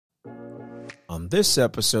On this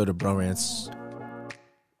episode of Bromance,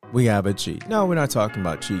 we have a cheat. No, we're not talking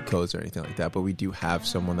about cheat codes or anything like that, but we do have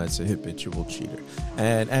someone that's a habitual cheater.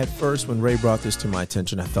 And at first, when Ray brought this to my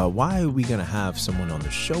attention, I thought, why are we going to have someone on the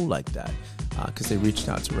show like that? Because they reached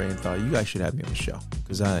out to Ray and thought, you guys should have me on the show.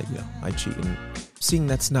 Because I cheat. And seeing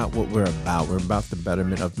that's not what we're about. We're about the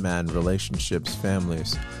betterment of man, relationships,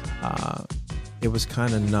 families. It was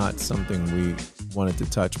kind of not something we wanted to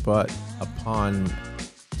touch, but upon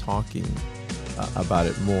talking about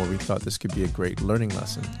it more, we thought this could be a great learning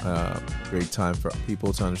lesson, a great time for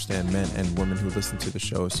people to understand, men and women who listen to the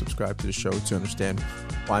show, subscribe to the show, to understand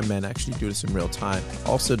why men actually do this in real time.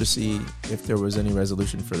 Also to see if there was any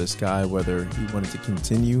resolution for this guy, whether he wanted to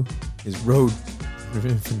continue his road of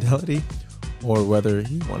infidelity or whether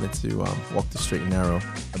he wanted to walk the straight and narrow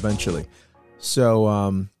eventually.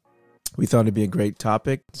 So we thought it'd be a great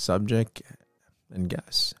topic, subject, and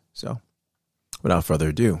guest. So without further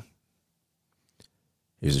ado,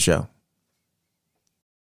 here's the show.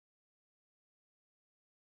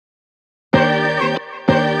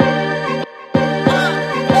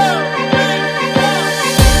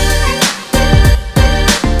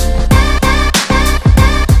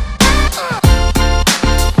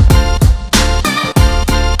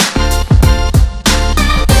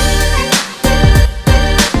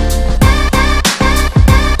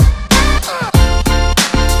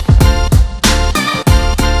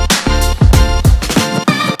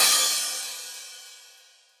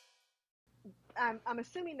 I'm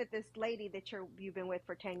assuming that this lady that you've been with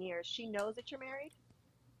for 10 years, she knows that you're married?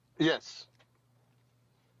 Yes.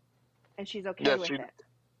 And she's okay with it?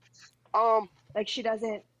 Like she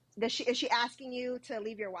doesn't, is she asking you to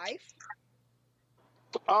leave your wife?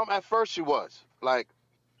 At first she was. Like,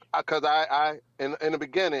 because I in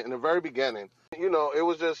the very beginning, it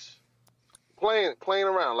was just playing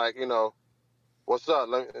around. Like, what's up?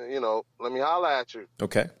 Let me holler at you.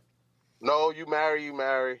 Okay. No, you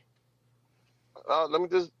marry. Let me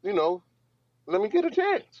just, let me get a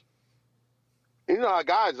chance. You know how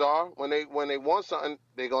guys are. When they want something,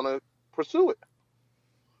 they're gonna pursue it.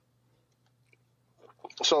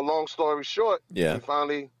 So long story short, yeah,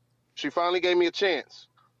 she finally gave me a chance,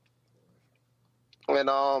 and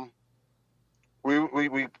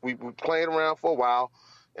we played around for a while,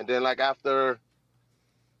 and then like after,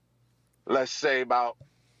 let's say about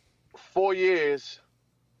 4 years,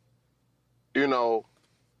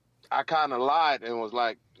 I kind of lied and was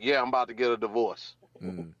like, yeah, I'm about to get a divorce.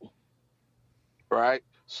 Mm. Right?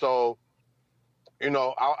 So,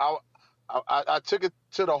 I took it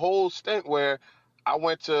to the whole stint where I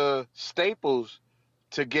went to Staples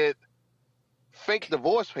to get fake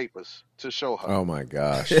divorce papers to show her. Oh my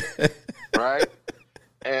gosh. Right?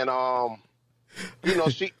 And,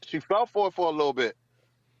 she fell for it for a little bit.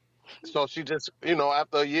 So she just,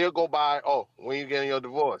 after a year go by, when you getting your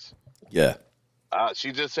divorce? Yeah.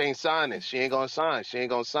 She just ain't signing. She ain't gonna sign.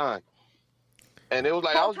 And it was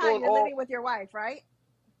like, whole I was time doing you're living with your wife, right?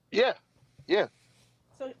 Yeah.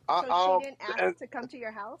 So she didn't ask to come to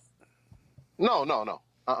your house? No.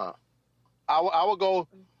 I would go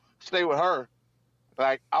stay with her.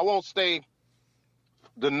 Like, I won't stay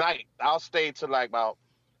the night. I'll stay till like about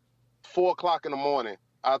 4 o'clock in the morning.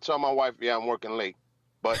 I'll tell my wife, yeah, I'm working late,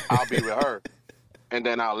 but I'll be with her, and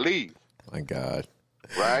then I'll leave. My God.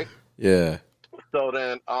 Right? Yeah. So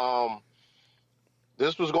then,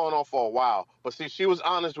 this was going on for a while. But see, she was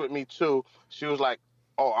honest with me too. She was like,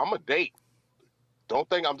 I'm a date. Don't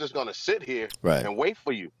think I'm just going to sit here and wait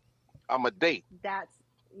for you. I'm a date.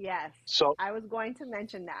 Yes. So I was going to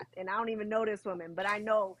mention that. And I don't even know this woman, but I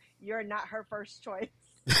know you're not her first choice.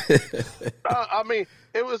 I mean,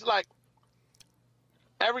 it was like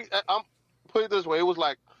put it this way. It was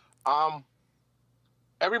like,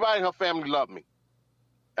 everybody in her family loved me.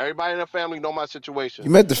 Everybody in her family know my situation. You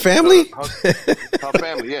met the family? Her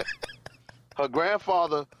family, yeah. Her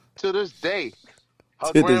grandfather, to this day,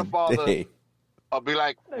 I'll be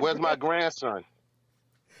like, where's my grandson?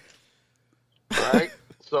 Right?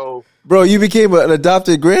 So. Bro, you became an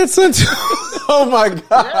adopted grandson too? Oh my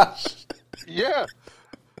gosh. Yeah.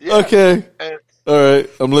 Okay. All right.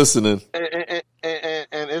 I'm listening. And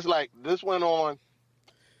it's like, this went on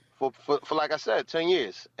for like I said, 10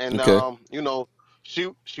 years. And,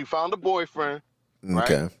 she found a boyfriend, right?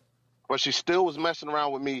 Okay. But she still was messing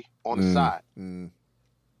around with me on the side.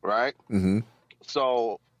 Right? Mm-hmm.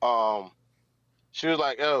 So, she was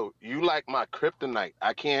like, "Oh, you like my kryptonite.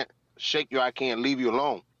 I can't shake you. I can't leave you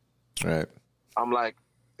alone." Right. I'm like,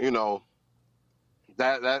 it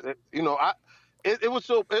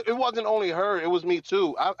wasn't only her. It was me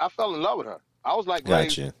too. I fell in love with her. I was like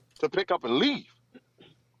ready to pick up and leave.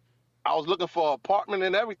 I was looking for an apartment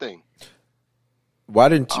and everything. Why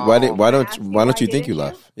don't you think you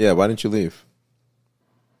left? Yeah, why didn't you leave?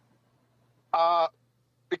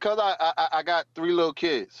 Because I got 3 little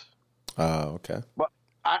kids. Oh, okay. But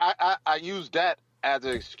I use that as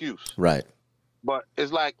an excuse. Right. But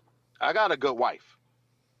it's like I got a good wife.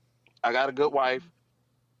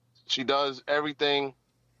 She does everything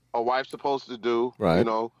a wife's supposed to do. Right. You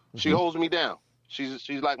know, she holds me down. She's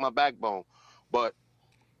like my backbone. But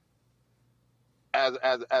as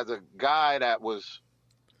a guy that was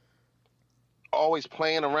always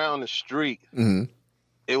playing around the street,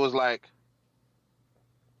 it was like,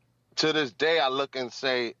 to this day I look and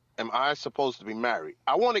say, am I supposed to be married?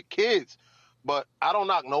 I wanted kids, but I don't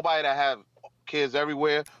knock nobody that have kids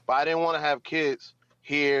everywhere, but I didn't want to have kids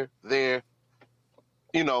here, there.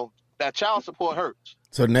 You know, that child support hurts.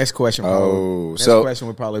 So the next question question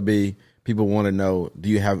would probably be, people want to know,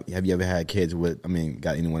 have you ever had kids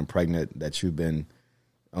got anyone pregnant that you've been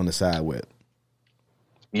on the side with?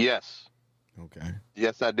 Yes. Okay.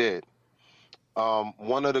 Yes, I did.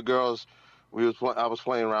 One of the girls, I was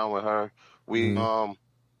playing around with her.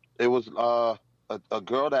 It was a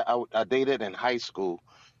girl that I dated in high school,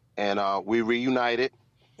 and we reunited.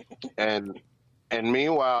 And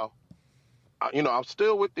meanwhile, you know, I'm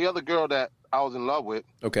still with the other girl that I was in love with.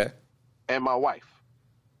 Okay. And my wife,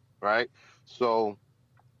 right? So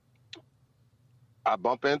I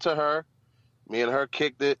bump into her. Me and her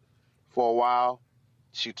kicked it for a while.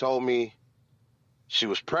 She told me she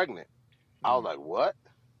was pregnant. I was like, what?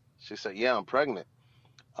 She said, yeah, I'm pregnant.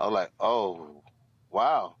 I was like, oh,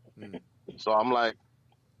 wow. So I'm like,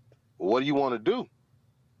 what do you want to do?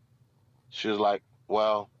 She was like,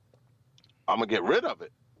 well, I'm going to get rid of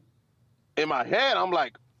it. In my head, I'm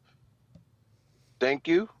like, thank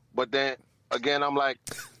you. But then again, I'm like,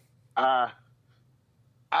 I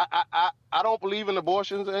don't believe in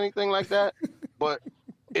abortions or anything like that, but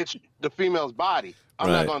it's the female's body. I'm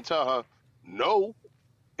not going to tell her no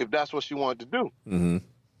if that's what she wanted to do. Mm-hmm.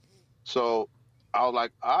 So I was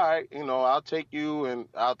like, all right, you know, I'll take you and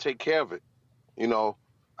I'll take care of it. You know,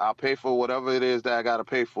 I'll pay for whatever it is that I got to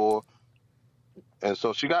pay for. And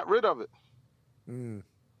so she got rid of it. Mm.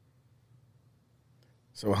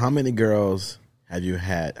 So how many girls have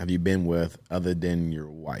you been with other than your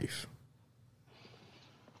wife?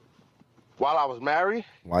 While I was married?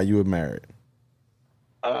 While you were married.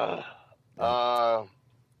 About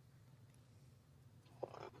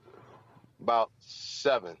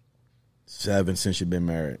 7. 7 since you've been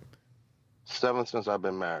married. 7 since I've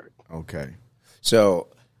been married. Okay. So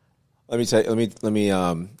let me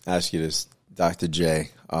ask you this, Dr. J.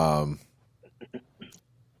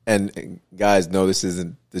 And guys, no, this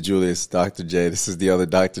isn't the Julius Dr. J. This is the other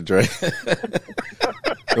Dr. Dre,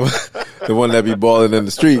 the one that be balling in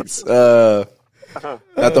the streets. Not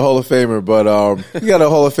the Hall of Famer, but he got a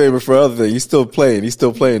Hall of Famer for other things. He's still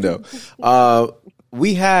playing though.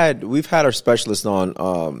 We've had our specialist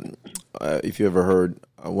on. If you ever heard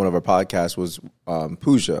one of our podcasts, was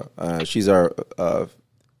Pooja. She's our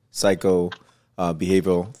psycho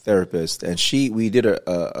behavioral therapist, and we did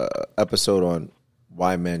a episode on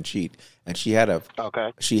why men cheat, and she had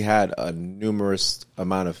a numerous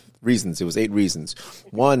amount of reasons. It was 8 reasons.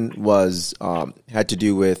 One was had to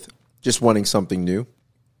do with just wanting something new.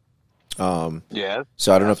 Yeah.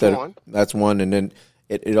 So I don't know if that's one, and then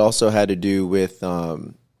it also had to do with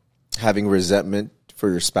having resentment for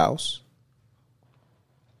your spouse.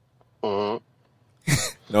 No,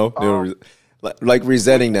 like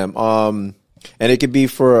resenting them. And it could be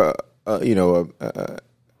for a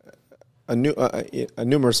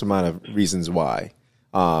numerous amount of reasons why.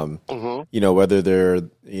 Whether they're,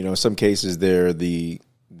 some cases they're the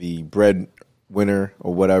breadwinner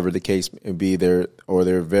or whatever the case may be, they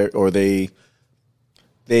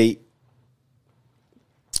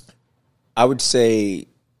I would say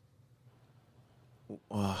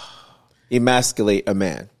emasculate a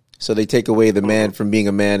man. So they take away the man from being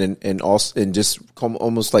a man and just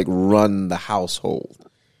almost like run the household.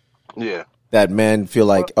 Yeah. That men feel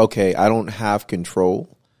like, okay, I don't have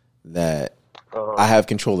control, that I have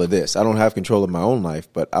control of this. I don't have control of my own life,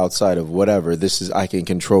 but outside of whatever, I can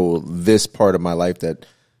control this part of my life that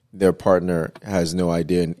their partner has no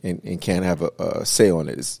idea and can't have a say on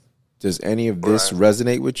it. Does any of this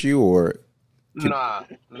resonate with you, or? Nah,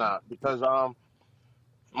 because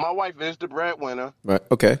my wife is the breadwinner. Right.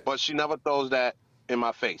 Okay. But she never throws that in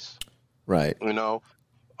my face. Right. Like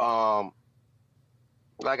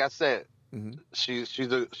I said, she's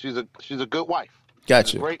a good wife. Gotcha.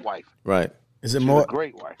 She's a great wife. Right. Is it more a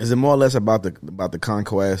great wife? Is it more or less about the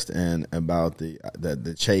conquest and about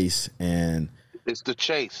the chase and? It's the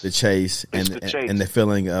chase. The chase and the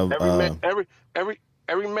feeling of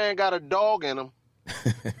every man got a dog in him.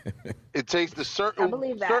 It takes the certain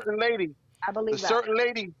lady. I believe that.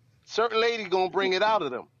 Certain lady gonna bring it out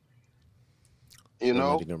of them. You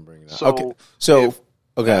know. Gonna bring it out. So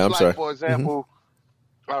I'm sorry. For example,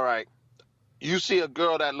 all right, you see a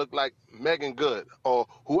girl that look like Megan Good or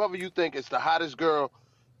whoever you think is the hottest girl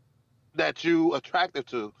that you attracted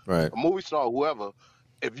to, right? A movie star, whoever.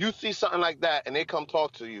 If you see something like that and they come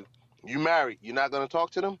talk to you, you married, you're not gonna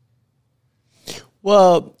talk to them?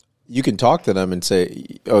 Well, you can talk to them and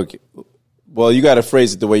say, okay. Well, you got to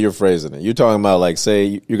phrase it the way you're phrasing it. You're talking about, like,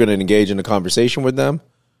 say you're going to engage in a conversation with them.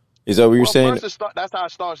 Is that what you're saying? That's how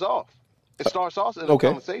it starts off. It starts off in a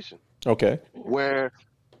conversation. Okay. Where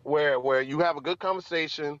you have a good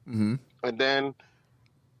conversation, and then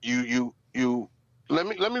you let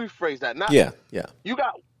me rephrase that. Not yeah. You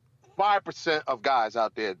got 5% of guys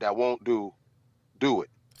out there that won't do it.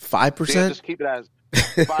 5%? Just keep it as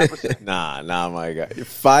 5%. Nah, my guy.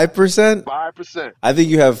 5%? 5%. I think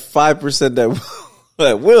you have 5%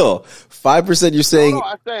 that will. 5% you're saying. No,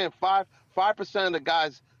 I'm saying 5% of the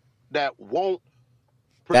guys that won't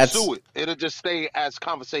pursue it. It'll just stay as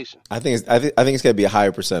conversation. I think it's gonna be a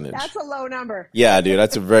higher percentage. That's a low number. Yeah, dude,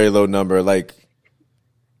 that's a very low number. Like,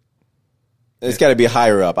 it's got to be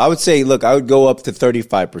higher up. I would say, look, I would go up to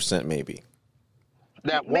 35% maybe.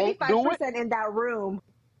 That won't do it? 5% in that room.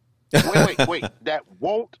 Wait. That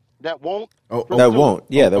won't. That won't.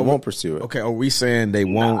 Yeah, that won't pursue it. Okay, are we saying they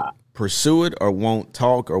won't pursue it, or won't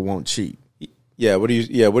talk, or won't cheat? Yeah. What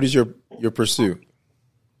is your pursuit?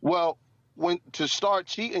 Well, to start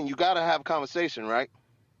cheating, you got to have a conversation, right?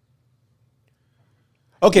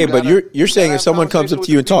 Okay, but you're saying if someone comes up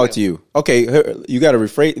to you and talk to you, okay, you got to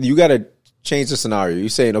rephrase. You got to change the scenario. You're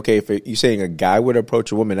saying, okay, if you're saying a guy would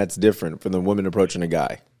approach a woman, that's different from the woman approaching a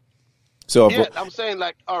guy. So yeah, I'm saying,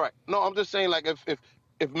 like, all right. No, I'm just saying, like,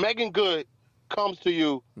 if Megan Good comes to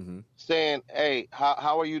you saying, "Hey,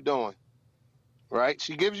 how are you doing?" Right?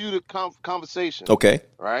 She gives you the conversation. Okay.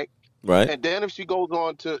 Right. And then if she goes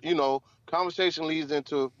on to, conversation leads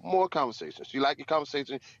into more conversations. You like your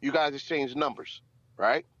conversation. You guys exchange numbers.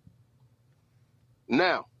 Right.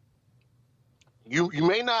 Now, you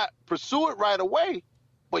may not pursue it right away,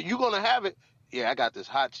 but you're gonna have it. Yeah, I got this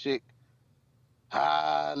hot chick.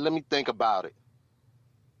 Let me think about it.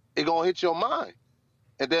 It's gonna hit your mind.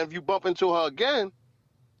 And then if you bump into her again,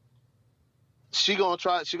 she gonna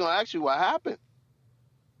ask you what happened.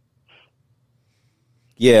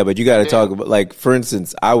 Yeah, but you got to talk about, like, for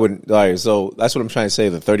instance, I wouldn't, like, so that's what I'm trying to say.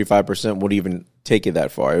 The 35% wouldn't even take it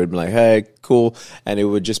that far. It would be like, hey, cool. And it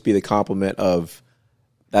would just be the compliment of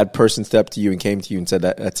that person stepped to you and came to you and said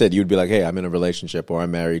that's it. You'd be like, hey, I'm in a relationship or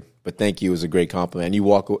I'm married, but thank you. It was a great compliment. And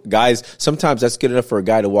you guys, sometimes that's good enough for a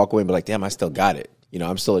guy to walk away and be like, damn, I still got it.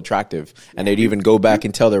 I'm still attractive. And they'd even go back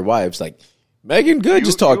and tell their wives, like, Megan Good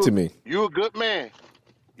just talked to me. You a good man.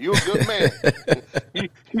 You a good man.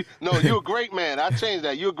 No, you a great man. I changed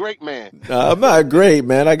that. You a great man. I'm not great,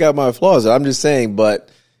 man. I got my flaws. I'm just saying, but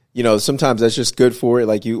sometimes that's just good for it.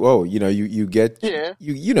 Like you get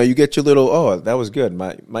you get your little, that was good.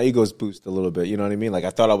 My ego's boost a little bit. You know what I mean? Like, I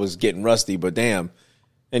thought I was getting rusty, but damn.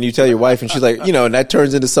 And you tell your wife, and she's like, and that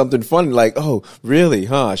turns into something fun. Like, oh, really?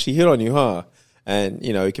 Huh? She hit on you, huh? And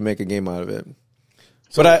you can make a game out of it.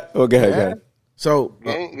 So go ahead.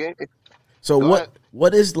 So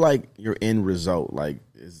what is, like, your end result? Like,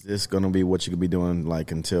 is this going to be what you could be doing,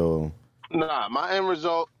 like, until? Nah, my end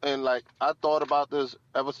result, and, like, I thought about this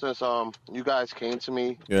ever since you guys came to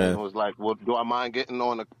me and was like, well, do I mind getting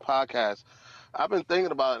on the podcast? I've been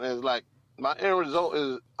thinking about it, and it's like, my end result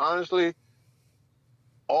is, honestly,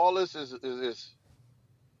 all this is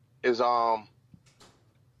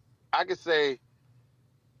I could say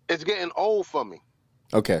it's getting old for me.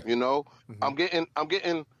 Okay. I'm getting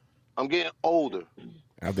older.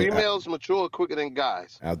 Females mature quicker than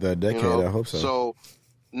guys. After a decade, I hope so. So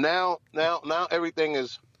now everything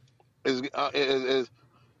is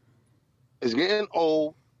getting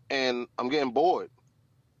old, and I'm getting bored.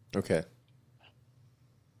 Okay.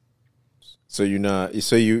 So you're not.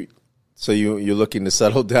 So you're looking to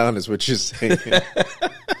settle down, is what you're saying.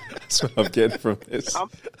 That's what I'm getting from this.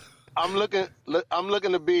 I'm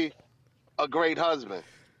looking to be a great husband.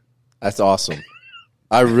 That's awesome.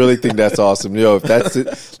 I really think that's awesome. If that's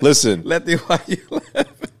it, listen. Why you laugh?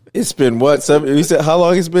 It's been what, 7? You said how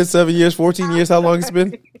long it's been? 7 years, 14 years? How long it's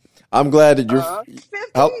been? I'm glad that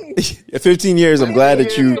you're 15 years. I'm glad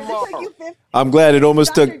that you. I'm glad it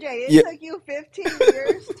almost Dr. took. J, it took you 15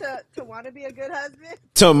 years to want to be a good husband.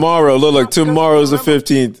 Tomorrow, look. Tomorrow's the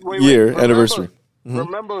 15th year anniversary.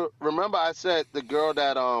 Remember, I said the girl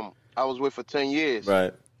that I was with for 10 years.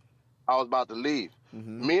 Right. I was about to leave.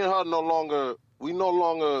 Me and her no longer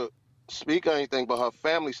speak or anything, but her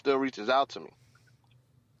family still reaches out to me.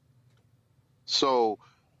 So,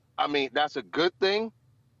 I mean, that's a good thing.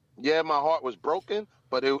 Yeah, my heart was broken,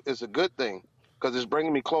 but it's a good thing because it's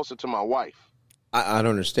bringing me closer to my wife. I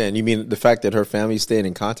don't understand. You mean the fact that her family staying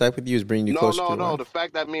in contact with you is bringing you closer to her? No. The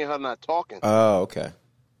fact that me and her not talking. Oh, okay.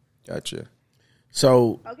 Gotcha.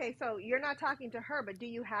 So you're not talking to her, but do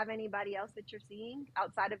you have anybody else that you're seeing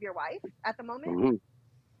outside of your wife at the moment?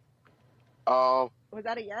 Mm-hmm. Was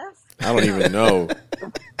that a yes? I don't even know.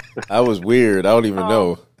 That was weird. I don't even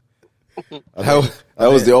know. That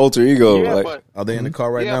was the alter ego. Yeah, like, are they in the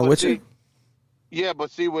car right now with you? Yeah,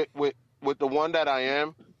 but see, with the one that I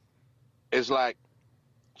am, it's like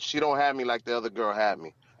she don't have me like the other girl had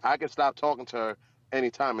me. I can stop talking to her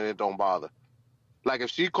anytime and it don't bother. Like if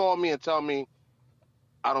she called me and tell me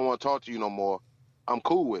I don't want to talk to you no more, I'm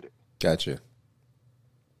cool with it. Gotcha.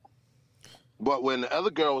 But when the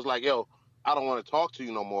other girl was like, yo, I don't want to talk to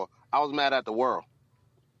you no more, I was mad at the world.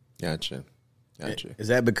 Gotcha. Is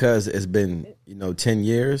that because it's been 10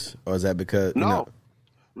 years, or is that because no?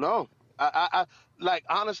 I like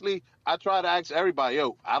honestly, I try to ask everybody,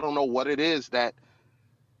 yo, I don't know what it is that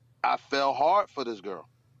I fell hard for this girl.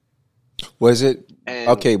 Was it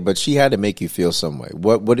okay? But she had to make you feel some way.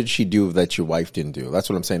 What did she do that your wife didn't do? That's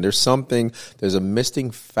what I'm saying. There's a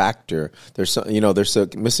missing factor. There's a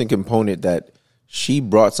missing component that she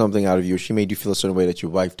brought something out of you. She made you feel a certain way that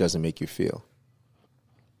your wife doesn't make you feel.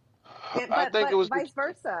 I think it was vice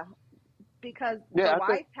versa, because the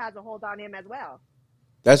wife has a hold on him as well.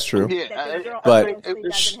 That's true. Yeah,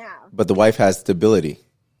 but the wife has stability,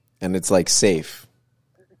 and it's like safe.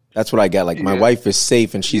 That's what I got. Like my wife is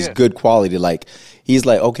safe and she's good quality. Like he's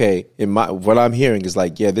like, okay, what I'm hearing is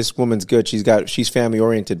like, yeah, this woman's good. She's family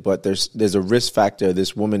oriented, but there's a risk factor.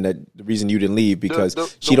 This woman that the reason you didn't leave because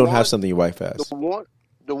she don't have something your wife has.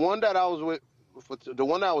 The one that I was with, the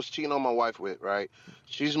one that I was cheating on my wife with, right?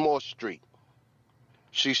 She's more street.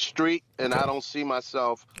 She's street, and I don't see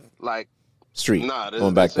myself like street. Nah,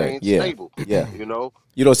 going back there. Yeah, stable, yeah.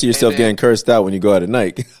 You don't see yourself getting cursed out when you go out at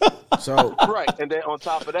night. So right, and then on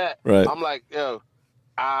top of that, right. I'm like, yo,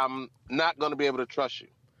 I'm not gonna be able to trust you.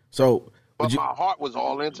 So, but my heart was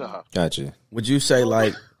all into her. Gotcha. Would you say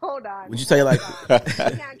like? Hold on. Would you say like? You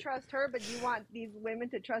can't trust her, but you want these women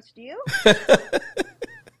to trust you?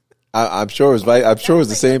 I'm sure it was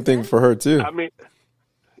the same thing for her too. I mean,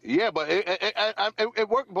 yeah, but it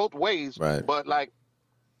worked both ways. Right. But like,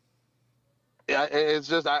 it's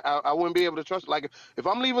just I wouldn't be able to trust. Like if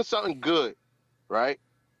I'm leaving something good, right?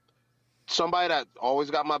 Somebody that always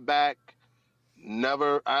got my back.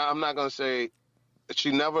 Never. I'm not gonna say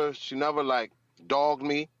she never like dogged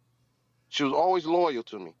me. She was always loyal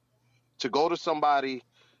to me. To go to somebody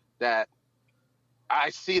that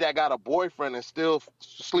I see that got a boyfriend and still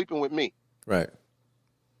sleeping with me. Right.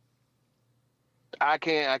 I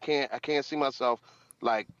can't see myself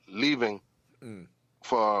like leaving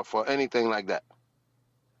for anything like that.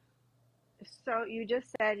 So you just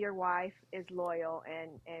said your wife is loyal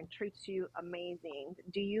and treats you amazing.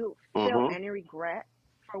 Do you feel any regret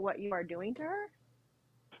for what you are doing to her?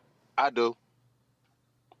 I do.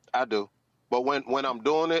 But when I'm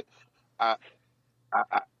doing it, I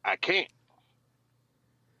can't.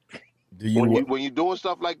 When you're doing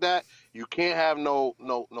stuff like that, you can't have no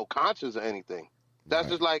conscience or anything. That's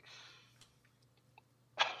just like,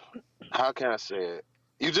 how can I say it?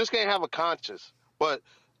 You just can't have a conscience. But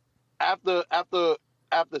after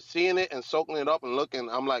seeing it and soaking it up and looking,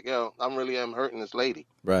 I'm like, yo, I really am hurting this lady.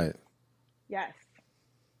 Right. Yes.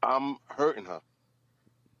 I'm hurting her.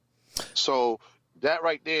 So that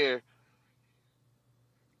right there,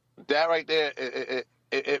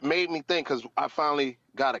 it made me think, because I finally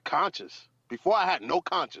got a conscience. Before I had no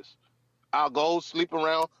conscience. I'll go sleep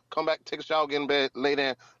around, come back, take a shower, get in bed, lay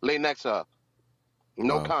next to her.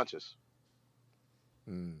 No conscience.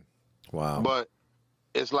 Wow. But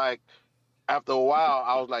it's like after a while,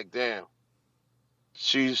 I was like, damn,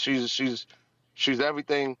 she's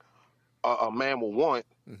everything a man will want,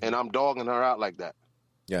 and I'm dogging her out like that.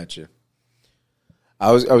 Gotcha.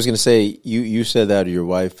 I was going to say, you said that your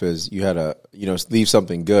wife is, you had to, leave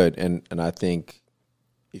something good. And I think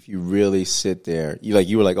if you really sit there,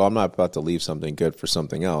 you were like, oh, I'm not about to leave something good for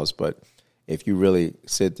something else. But if you really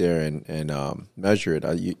sit there and measure it,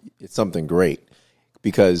 it's something great,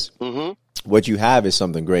 because what you have is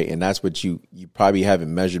something great. And that's what you probably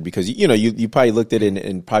haven't measured, because, you probably looked at it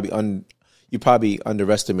and you probably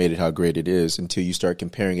underestimated how great it is until you start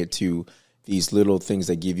comparing it to these little things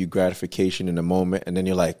that give you gratification in a moment, and then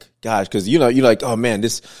you're like, gosh, because you're like, oh man,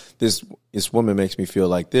 this woman makes me feel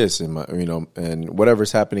like this, and and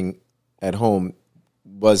whatever's happening at home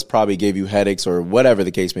probably gave you headaches or whatever the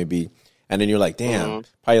case may be. And then you're like, damn,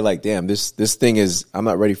 probably like, damn, this thing is, I'm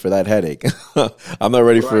not ready for that headache. I'm not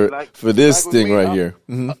ready for this thing me, right here.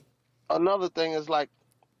 Another thing is like,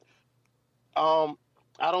 I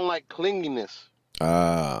don't like clinginess.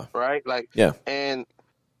 Right? Like, yeah. And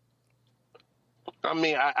I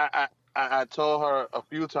mean, I told her a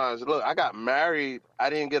few times, look, I got married, I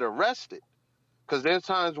didn't get arrested. Because there's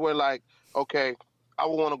times where, like, okay, I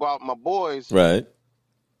would want to go out with my boys. Right.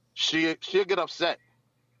 She'll get upset.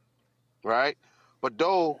 Right? But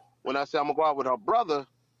though, when I say I'm going to go out with her brother,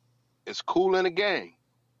 it's cool in the gang.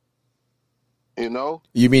 You know?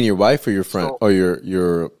 You mean your wife or your friend? Or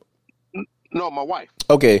your... No, my wife.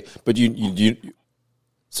 Okay, but you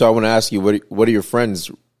so I want to ask you, what are your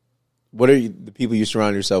friends, what are the people you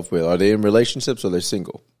surround yourself with? Are they in relationships or they're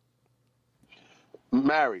single?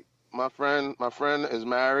 Married. My friend is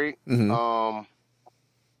married. Are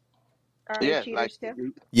yeah, cheaters like,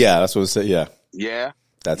 too? Yeah, that's what I said. Yeah. Yeah.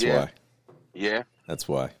 That's why. Yeah. That's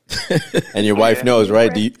why. And your wife knows,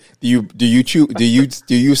 right? Do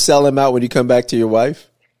you sell him out when you come back to your wife?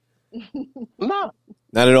 No.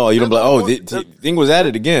 Not at all. You don't be like, oh, the thing was at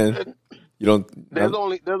it again. You don't. There's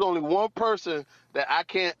only one person that I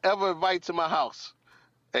can't ever invite to my house,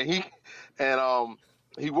 and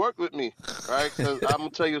he worked with me, right? 'Cause I'm gonna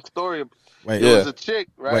tell you a story. Wait, it was a chick,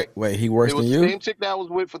 right? Wait, he works than you? It was the same chick that I was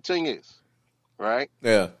with for 10 years, right?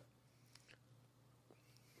 Yeah.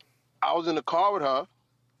 I was in the car with her.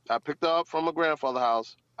 I picked her up from her grandfather's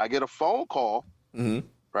house. I get a phone call,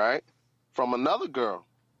 right, from another girl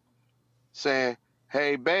saying,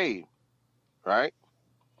 "Hey, babe," right?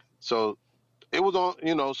 So it was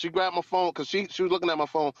on, she grabbed my phone because she was looking at my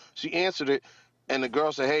phone. She answered it, and the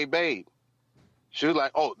girl said, "Hey, babe." She was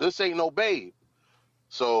like, "Oh, this ain't no babe."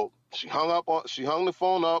 So she hung the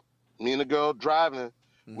phone up. Me and the girl driving.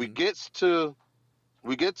 We get to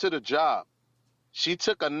the job. She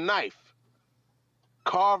took a knife,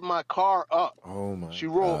 carved my car up. Oh my She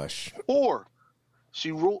wrote gosh. whore.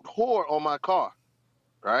 She wrote whore on my car,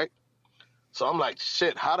 right? So I'm like,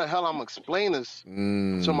 shit, how the hell I'm gonna explain this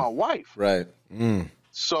to my wife? Right.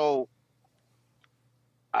 So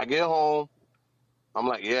I get home. I'm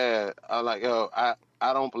like, yo, I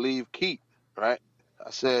don't believe Keith, right? I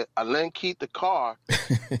said, I lent Keith the car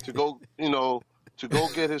to go, to go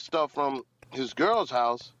get his stuff from his girl's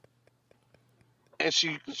house. And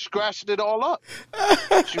she scratched it all up.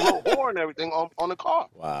 She wrote whore and everything on the car.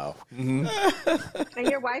 Wow. And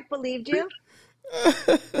your wife believed you?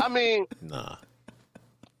 I mean, nah.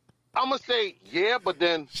 I'm gonna say yeah, but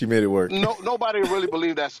then she made it work. No, nobody really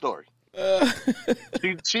believed that story.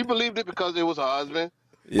 She believed it because it was her husband.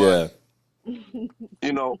 Yeah.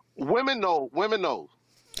 But, women know.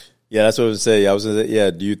 Yeah, that's what I was saying. I was gonna say,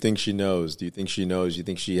 yeah. Do you think she knows? Do you think she knows? Do you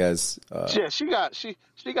think she has? Yeah, she got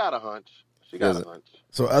a hunch. She got a hunch.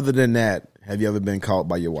 So, other than that, have you ever been caught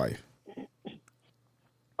by your wife?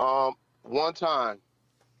 One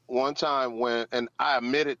time when, and I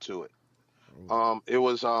admitted to it. It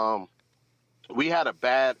was we had a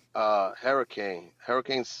bad Hurricane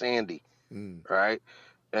Sandy, right?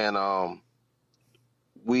 And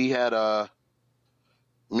we had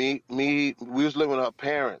we was living with her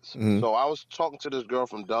parents. So I was talking to this girl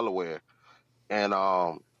from Delaware, and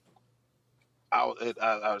I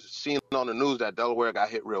was seeing on the news that Delaware got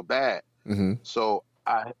hit real bad. So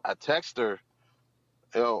I text her,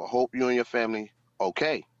 yo, hope you and your family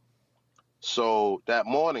okay. So that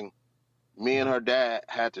morning, me and her dad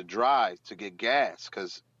had to drive to get gas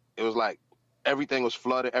because it was like everything was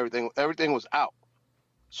flooded, everything was out.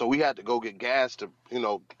 So we had to go get gas to,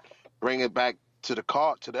 bring it back to the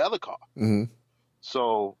other car.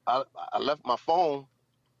 So I left my phone.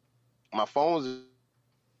 My phone was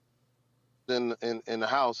in the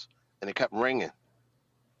house, and it kept ringing.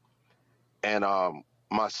 And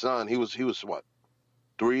my son, he was what,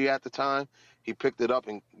 3 at the time. He picked it up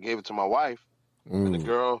and gave it to my wife, and the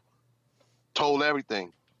girl told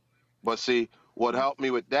everything. But see, what helped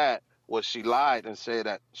me with that was she lied and said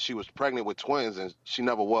that she was pregnant with twins, and she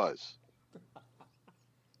never was.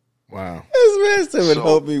 Wow. This man would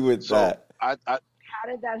help me with that. How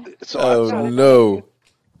did that? So no.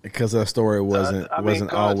 Because her story wasn't always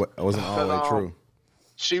true.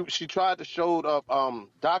 She tried to show up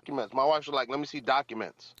documents. My wife was like, "Let me see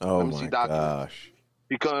documents." Oh let me see documents. Gosh.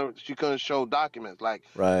 She couldn't show documents like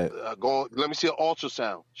right. Let me see an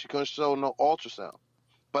ultrasound. She couldn't show no ultrasound.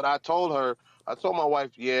 But I told my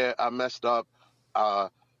wife, yeah, I messed up. I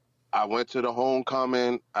went to the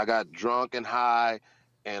homecoming. I got drunk and high,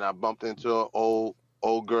 and I bumped into an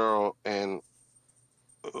old girl, and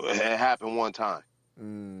it happened one time.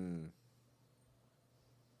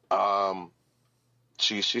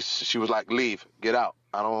 She was like, leave, get out.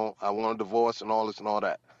 I want a divorce and all this and all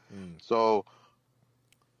that. So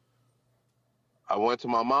I went to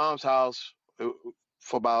my mom's house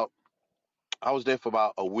I was there for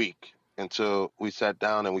about a week until we sat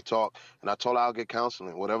down and we talked. And I told her I'll get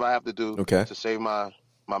counseling. Whatever I have to do to save my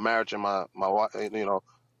marriage and my wife,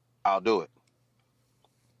 I'll do it.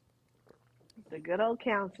 The good old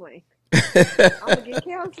counseling. I'm gonna get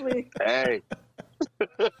counseling. Hey,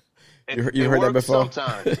 you heard that before?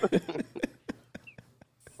 Sometimes.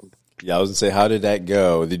 Yeah, I was gonna say, how did that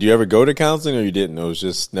go? Did you ever go to counseling, or you didn't? It was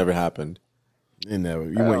just never happened. You never.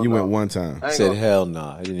 You went one time. Said hell no.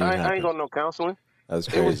 Nah, it didn't even happen. I ain't going to no counseling. That was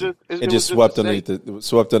crazy. It just swept underneath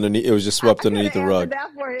the rug.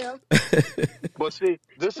 That for him. But see,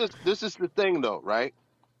 this is the thing though, right?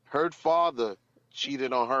 Her father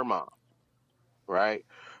cheated on her mom, right?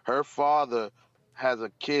 Her father has a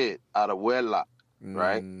kid out of wedlock,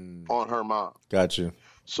 right? On her mom. Gotcha.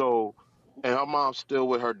 So, and her mom's still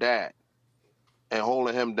with her dad and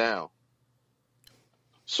holding him down.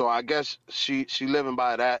 So I guess she living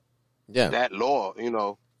by that law,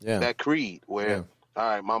 that creed where, all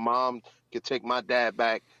right, my mom could take my dad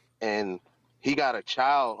back, and he got a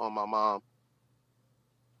child on my mom,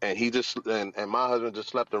 and he just and my husband just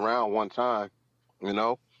slept around one time,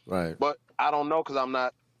 Right. But I don't know because I'm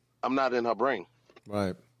not in her brain.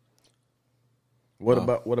 Right. What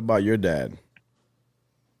about your dad?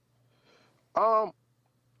 I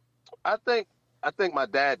think my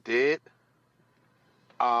dad did.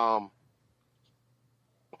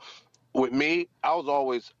 With me, I was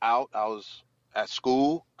always out. I was at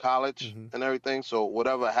school, college, and everything. So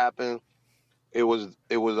whatever happened, it was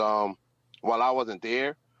while I wasn't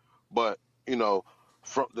there. But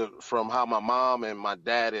from how my mom and my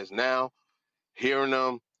dad is now, hearing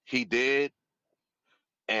them, he did,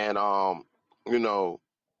 and I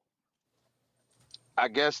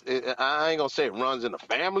guess I ain't gonna say it runs in the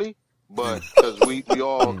family, but because we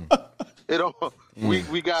all.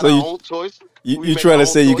 We got our own choice. You trying to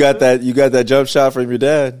say you got that jump shot from your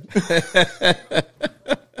dad?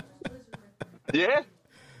 Yeah,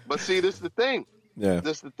 but see, this is the thing. Yeah,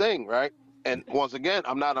 this is the thing, right? And once again,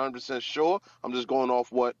 I'm not 100% sure. I'm just going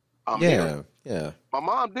off what I'm hearing. Yeah. My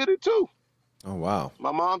mom did it too. Oh wow.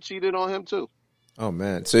 My mom cheated on him too. Oh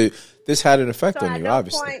man. So this had an effect on you,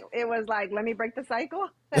 obviously. At that point, it was like, let me break the cycle.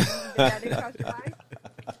 That didn't cross your mind?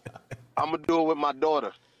 I'm gonna do it with my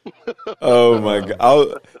daughter. Oh my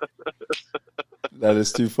God. That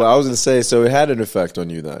is too far. I was gonna say, so it had an effect on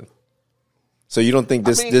you then. So you don't think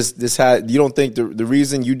you don't think the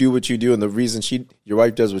reason you do what you do and the reason your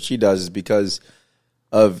wife does what she does is because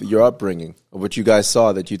of your upbringing, of what you guys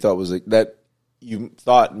saw that you thought was that you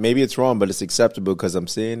thought maybe it's wrong, but it's acceptable because I'm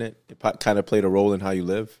seeing it. It kind of played a role in how you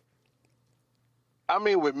live. I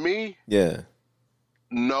mean, with me,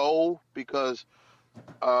 no, because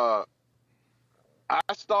I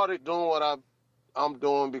started doing what I'm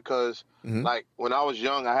doing because, like, when I was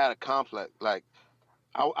young, I had a complex. Like,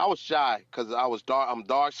 I was shy because I'm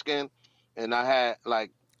dark skinned, and I had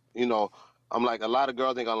I'm like, a lot of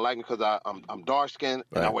girls ain't gonna like me because I'm dark skinned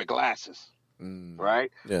and I wear glasses,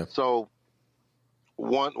 right? Yeah. So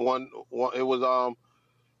one it was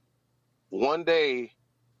one day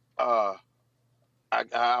I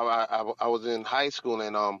was in high school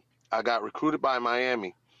and I got recruited by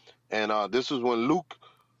Miami. And this was when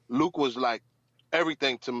Luke was like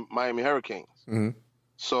everything to Miami Hurricanes.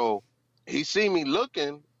 So he seen me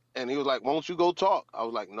looking, and he was like, "Why don't you go talk?" I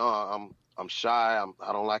was like, "No, I'm shy.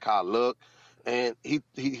 I don't like how I look." And he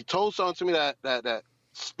told something to me that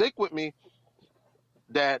stick with me,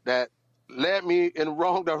 that led me in the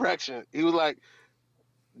wrong direction. He was like,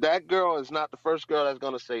 "That girl is not the first girl that's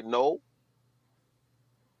gonna say no,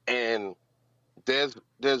 and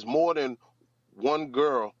there's more than one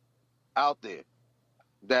girl out there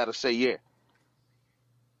that'll say yeah."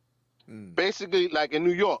 Basically, like in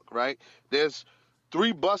New York, right? There's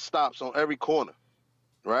 3 bus stops on every corner,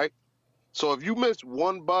 right? So if you miss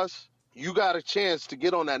one bus, you got a chance to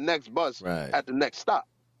get on that next bus at the next stop.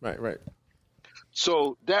 Right.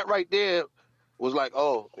 So that right there was like,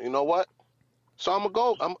 oh, you know what? So I'm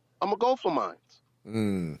gonna go for mine.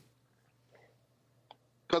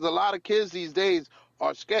 Because a lot of kids these days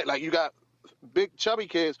are scared. Like, you got big chubby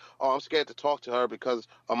kids. Oh, I'm scared to talk to her because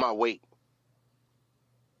of my weight.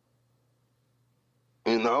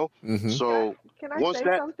 So can I once say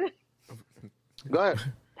that, something? Go ahead.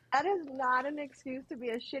 That is not an excuse to be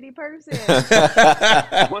a shitty person.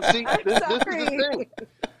 Well, see, this is the thing.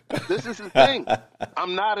 This is the thing.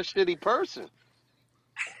 I'm not a shitty person.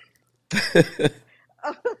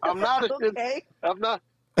 I'm not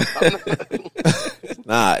a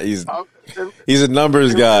Nah, he's a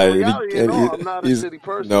numbers guy. Reality, I'm not a shitty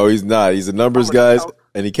person. No, he's not. He's a numbers guy,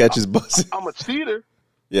 and he catches buses. I'm a cheater.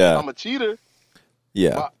 Yeah, I'm a cheater.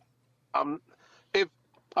 Yeah.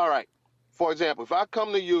 All right. For example, if I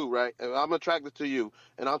come to you, right, and I'm attracted to you,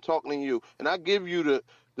 and I'm talking to you, and I give you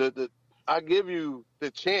the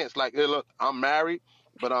chance, like, hey, look, I'm married,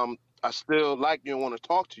 but I still like you and want to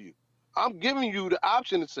talk to you. I'm giving you the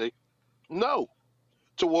option to say no.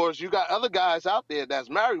 Towards you got other guys out there that's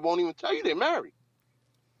married won't even tell you they're married.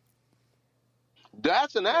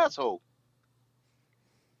 That's an asshole.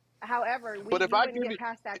 However, you wouldn't get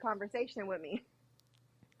past that conversation with me.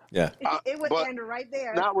 Yeah. It would end right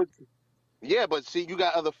there. Yeah, but see, you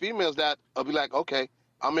got other females that will be like, okay,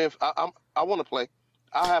 I want to play.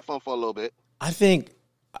 I'll have fun for a little bit. I think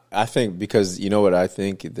because you know what I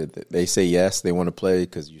think, that they say yes, they want to play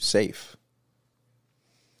because you're safe.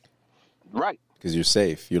 Right. Because you're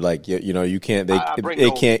safe. You're like, you can't.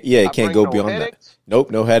 It can't go beyond that. Nope,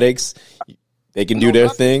 no headaches. They can do their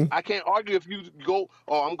thing. I can't argue if you go.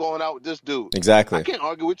 Oh, I'm going out with this dude. Exactly. I can't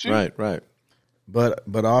argue with you. Right.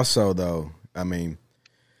 But also though, I mean,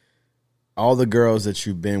 all the girls that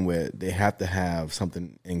you've been with, they have to have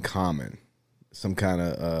something in common, some kind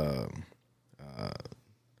of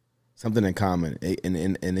something in common,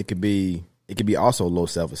 and it could be also low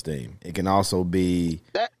self-esteem. It can also be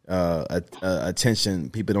attention.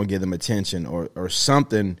 People don't give them attention, or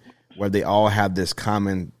something where they all have this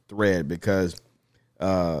common thread, because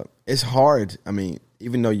it's hard. I mean,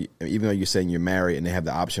 even though you're saying you're married and they have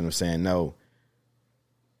the option of saying no,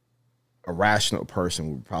 a rational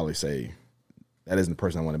person would probably say that isn't the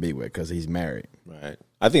person I want to be with because he's married. Right.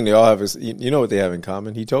 I think they all have you know what they have in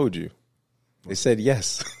common? He told you. They said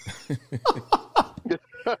yes.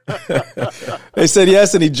 They said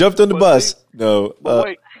yes, and he jumped on the bus. No.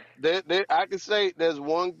 Wait, I can say there's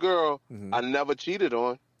one girl I never cheated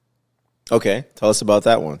on. Okay, tell us about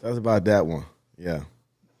that one. Tell us about that one. Yeah.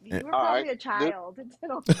 You were probably a child.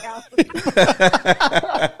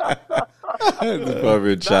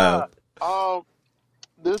 Probably a child.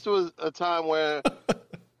 This was a time where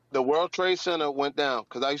the World Trade Center went down,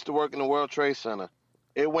 because I used to work in the World Trade Center.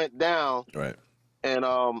 It went down. Right. And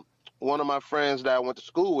one of my friends that I went to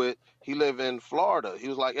school with, he lived in Florida. He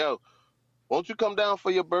was like, yo, won't you come down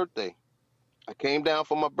for your birthday? I came down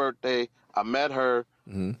for my birthday. I met her.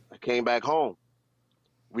 Mm-hmm. I came back home.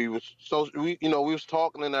 We was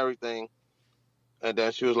talking and everything. And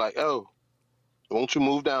then she was like, oh, won't you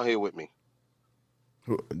move down here with me?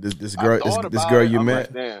 This girl you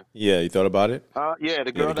met? Like, yeah, you thought about it? Yeah,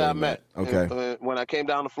 the girl that I met. Okay. When I came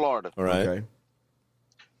down to Florida. All right. Okay.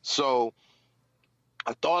 So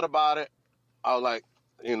I thought about it. I was like,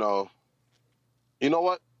 you know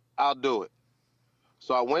what? I'll do it.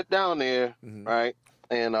 So I went down there, right?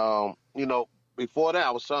 And, before that, I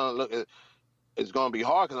was trying to look, it's going to be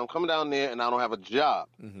hard because I'm coming down there and I don't have a job.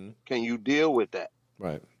 Mm-hmm. Can you deal with that?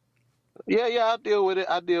 Right. Yeah, I'll deal with it.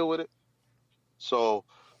 So,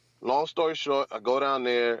 long story short, I go down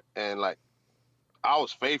there and, like, I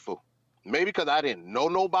was faithful. Maybe because I didn't know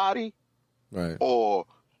nobody. Right. Or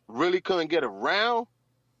really couldn't get around.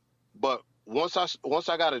 But once I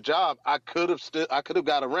got a job, I could have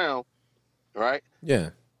got around, right? Yeah.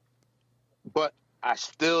 But I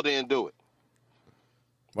still didn't do it.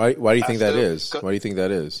 Why do you think that is? Why do you think that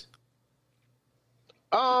is?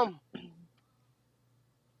 I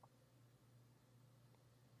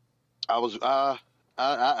was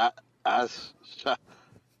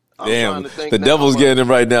damn, the devil's getting him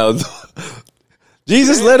right now.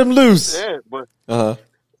 Jesus, let him loose. Yeah,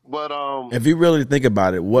 but if you really think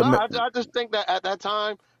about it, I just think that at that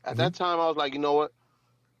time, I was like, you know what,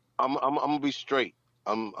 I'm gonna be straight.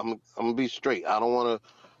 I'm gonna be straight. I don't want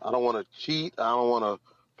to cheat. I don't want to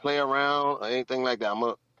play around or anything like that. I'm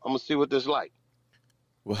gonna see what this like.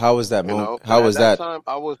 Well, how was that moment? How was that? Time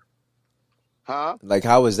I was, Like,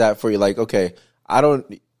 how was that for you? Like, okay,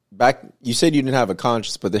 you said you didn't have a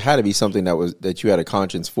conscience, but there had to be something that you had a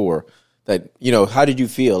conscience for. That, how did you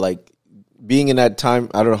feel? Like, being in that time,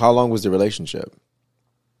 I don't know, how long was the relationship?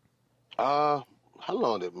 How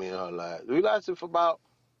long did me and her last? We lasted for about,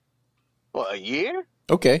 a year?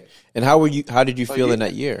 Okay. And how did you feel in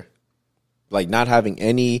that year? Like, not having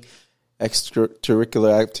any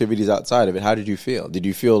extracurricular activities outside of it, how did you feel? Did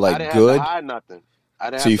you feel like good? Have to hide nothing.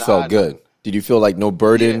 So you felt good. Nothing. Did you feel like no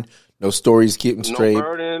burden, no stories keeping straight?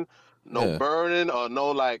 No burden, or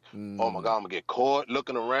no like, oh my God, I'm gonna get caught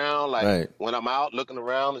looking around. Like when I'm out looking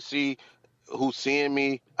around to see who's seeing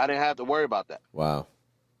me, I didn't have to worry about that. Wow.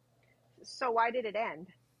 So why did it end?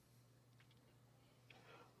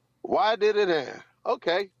 Why did it end?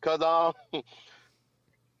 Okay, because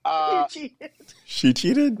You cheated. She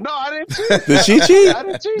cheated? No, I didn't cheat. Did she cheat? I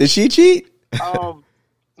didn't cheat. Did she cheat?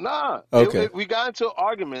 Nah. Okay. We got into an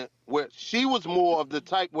argument where she was more of the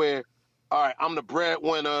type where, all right, I'm the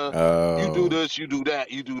breadwinner. Oh. You do this, you do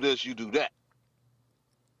that. You do this, you do that.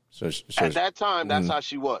 So At that time, that's how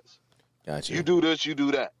she was. Gotcha. You do this, you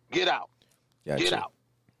do that. Get out. Gotcha. Get out.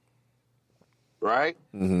 Right?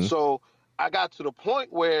 Mm-hmm. So I got to the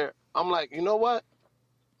point where I'm like, you know what?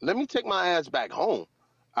 Let me take my ass back home.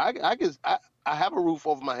 I have a roof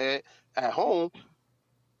over my head at home.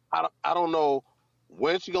 I don't know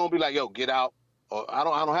when she gonna be like, yo, get out. Or I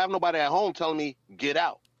don't have nobody at home telling me get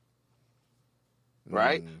out.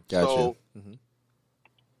 Right? Gotcha. So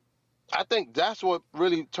I think that's what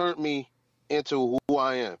really turned me into who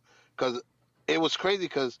I am. Because it was crazy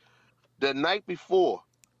because the night before,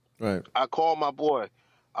 right, I called my boy.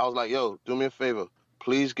 I was like, yo, do me a favor.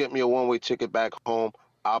 Please get me a one-way ticket back home.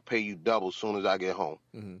 I'll pay you double as soon as I get home.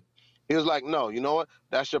 Mm-hmm. He was like, no, you know what?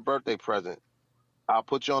 That's your birthday present. I'll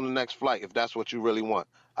put you on the next flight if that's what you really want.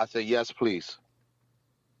 I said, yes, please.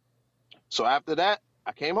 So after that,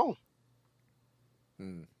 I came home.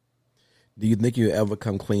 Do you think you ever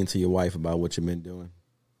come clean to your wife about what you've been doing?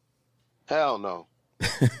 Hell no.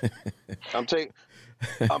 I'm taking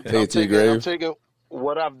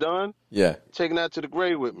what I've done, taking that to the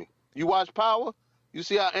grave with me. You watch Power? You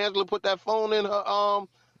see how Angela put that phone in her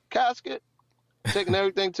casket? Taking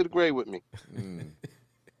everything to the grave with me.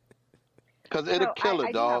 Because it'll kill her,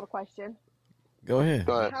 I dog. do have a question. Go ahead.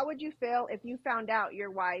 How would you feel if you found out your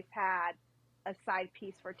wife had a side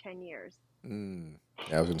piece for 10 years?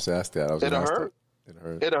 I was going to ask that. It'll hurt. It'll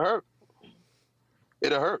hurt.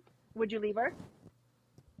 It'll hurt. Would you leave her?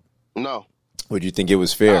 No. Would you think it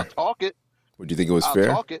was fair? I'll talk it. Would you think it was fair?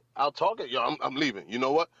 I'll talk it. Yo, I'm leaving. You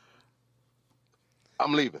know what?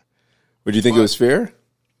 I'm leaving. Would you think it was fair?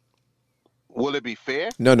 Will it be fair?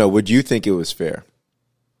 No. Would you think it was fair?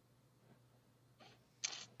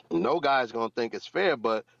 No guy's going to think it's fair,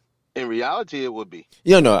 but in reality, it would be.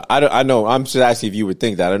 No. I know. I'm just asking if you would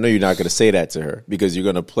think that. I know you're not going to say that to her because you're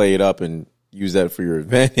going to play it up and use that for your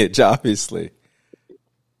advantage, obviously.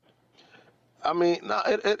 I mean, no,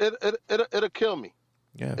 it'll kill me.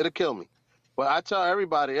 Yeah. It'll kill me. But I tell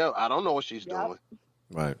everybody else, I don't know what she's doing.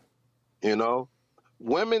 Right. You know,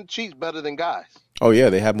 women cheat better than guys. Oh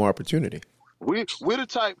yeah, they have more opportunity. We're the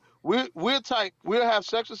type. We'll have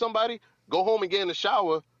sex with somebody, go home and get in the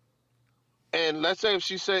shower, and let's say if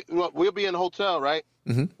she said we'll be in a hotel, right?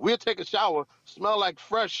 Mm-hmm. We'll take a shower, smell like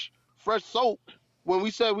fresh soap when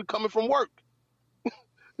we say we're coming from work.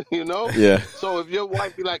 You know? Yeah. So if your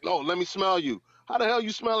wife be like, "Oh, let me smell you," how the hell you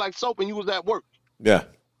smell like soap and you was at work? Yeah.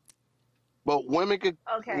 But women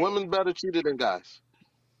better treated than guys.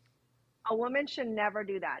 A woman should never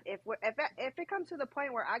do that. If it comes to the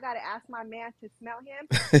point where I got to ask my man to smell him,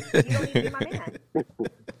 you don't need to be my man.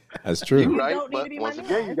 That's true. You're right, but once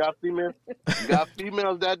again, you got females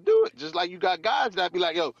that do it, just like you got guys that be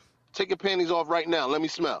like, "Yo, take your panties off right now. Let me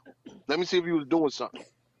smell. Let me see if you was doing something."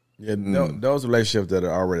 Yeah, those relationships that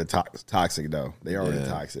are already toxic, though, they are already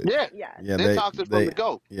toxic. Yeah, they're toxic from the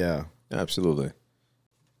go. Yeah, absolutely.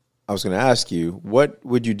 I was going to ask you, what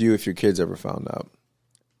would you do if your kids ever found out,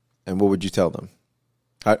 and what would you tell them?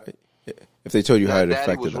 If they told you how it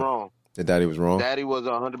affected them? Wrong. That Daddy was wrong. Daddy was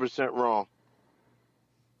 100% wrong.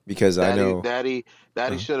 Because I know Daddy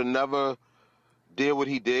should have never did what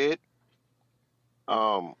he did.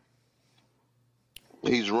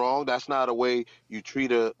 He's wrong. That's not a way you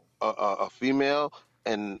treat a female.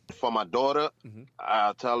 And for my daughter,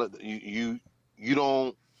 I'll tell her you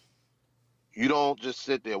don't just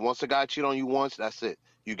sit there. Once a guy cheat on you once, that's it.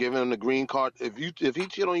 You give him the green card. If he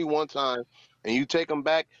cheat on you one time and you take him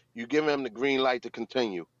back, you give him the green light to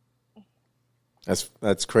continue.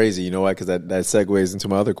 That's crazy. You know why? Because that segues into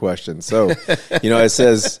my other question. So, it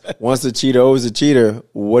says once a cheater, always a cheater.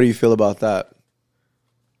 What do you feel about that?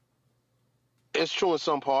 It's true in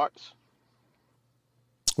some parts.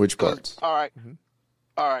 Which parts? All right.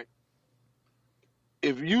 All right.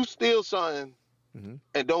 If you steal something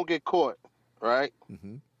and don't get caught, right?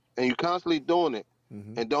 And you constantly doing it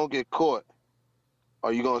and don't get caught,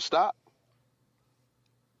 are you gonna stop?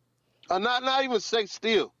 Or not even say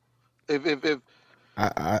steal. If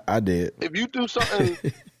I did. If you do something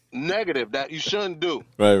negative that you shouldn't do,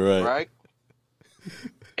 right,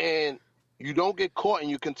 and you don't get caught and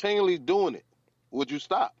you continually doing it, would you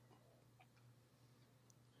stop?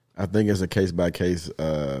 I think it's a case by case.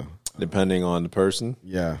 Depending on the person,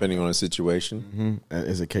 depending on the situation,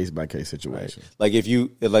 it's a case by case situation. Right. Like if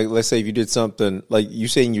you, let's say if you did something, like you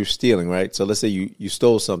saying you're stealing, right? So let's say you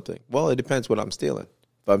stole something. Well, it depends what I'm stealing.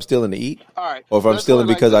 If I'm stealing to eat, all right, or if I'm stealing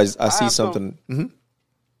because I see something.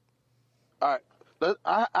 All right.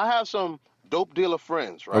 I have some dope dealer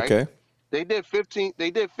friends, right? Okay. They did 15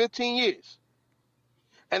 years.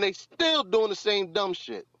 And they still doing the same dumb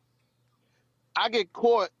shit. I get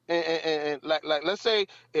caught and like let's say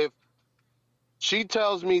if she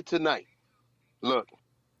tells me tonight, look,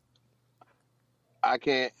 I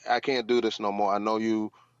can't do this no more. I know you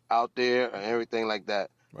out there and everything like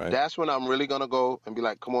that. Right. That's when I'm really gonna go and be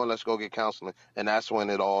like, come on, let's go get counseling. And that's when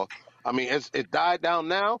it died down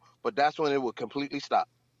now, but that's when it would completely stop.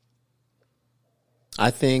 I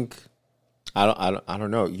think I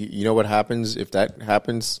don't know. You know what happens if that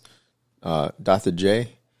happens, Dr.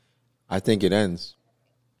 J? I think it ends.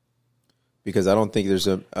 Because I don't think there's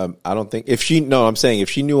I don't think if she knew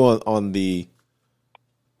on the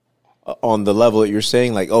level that you're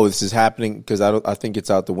saying, like, oh, this is happening, because I think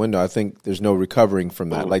it's out the window. I think there's no recovering from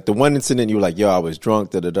that. Like the one incident, you were like, yo, I was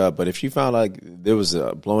drunk, But if she found like there was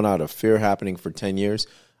a blown out affair happening for 10 years,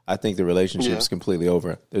 I think the relationship's completely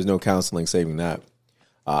over. There's no counseling saving that.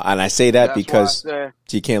 And I say that because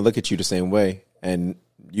she can't look at you the same way, and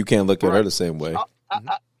you can't look at her the same way.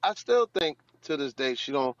 I still think to this day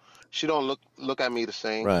she don't look at me the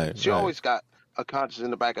same. Right. She always got a conscience in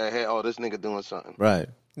the back of her head. Oh, this nigga doing something. Right.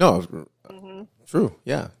 No. True.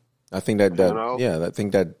 Yeah. I think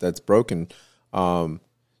that's broken. So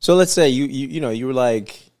let's say you were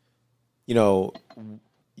like, you're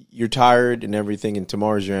tired and everything, and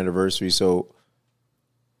tomorrow's your anniversary. So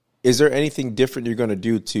is there anything different you're going to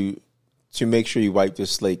do to make sure you wipe this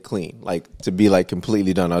slate clean, like to be like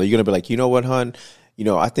completely done? Are you going to be like, you know what, hon?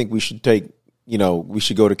 I think we should we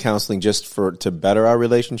should go to counseling just to better our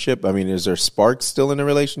relationship. I mean, is there sparks still in the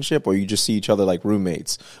relationship, or you just see each other like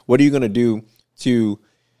roommates? What are you going to do to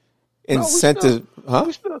incentive?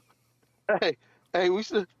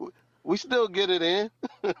 We still get it in.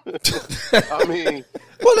 I mean,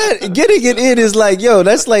 getting it in is like, yo,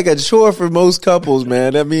 that's like a chore for most couples,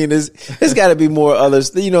 man. I mean, it's got to be more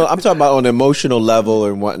others. I'm talking about on an emotional level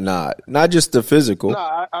and whatnot, not just the physical.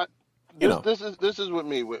 No, this is with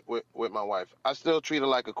me with my wife. I still treat her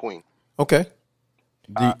like a queen. Okay.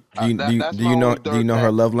 Do you know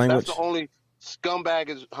her love language? That's the only scumbag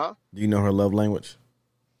is, huh? Do you know her love language?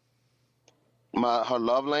 Her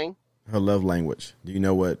love lane? Her love language. Do you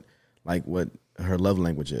know what her love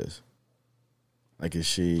language is? Like, is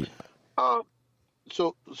she?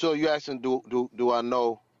 So you asking, do I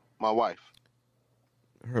know my wife?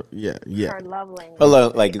 Yeah. Her love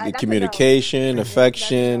language. Like the communication,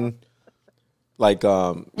 affection, like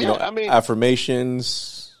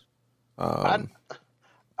affirmations. I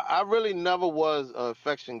really never was an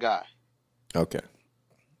affection guy. Okay.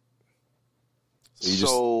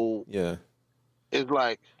 So it's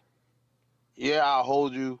like, I'll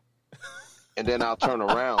hold you, and then I'll turn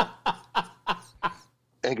around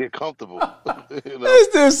and get comfortable. This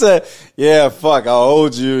dude said, "Yeah, fuck, I'll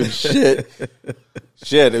hold you and shit."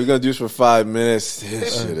 Shit, we're gonna do this for 5 minutes.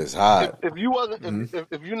 This shit is hot. If you wasn't,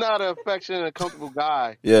 if you're not an affectionate and comfortable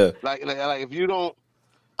guy, like if you don't,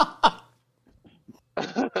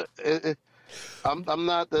 I'm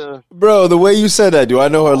not the bro. The way you said that, do I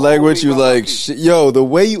know her language? You like, yo, the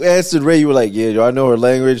way you answered Ray, you were like, yeah, do I know her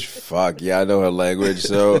language? Fuck yeah, I know her language.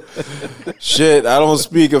 So, shit, I don't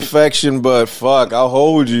speak affection, but fuck, I'll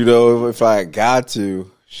hold you though if I got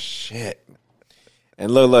to. Shit. And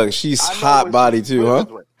look, she's hot body too, huh?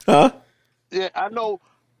 Huh? Yeah, I know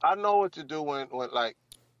what to do when like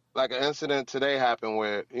an incident today happened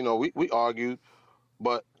where, we argued,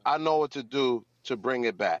 but I know what to do to bring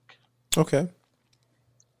it back. Okay.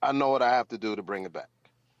 I know what I have to do to bring it back.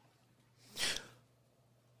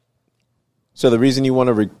 So the reason you want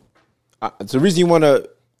to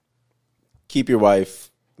keep your wife,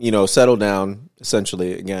 settle down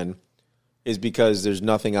essentially again, is because there's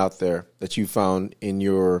nothing out there that you found in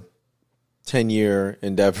your 10-year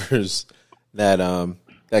endeavors that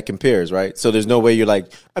compares, right? So there's no way you're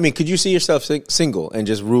like, I mean, could you see yourself single and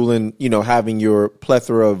just ruling, having your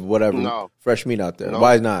plethora of whatever fresh meat out there? No.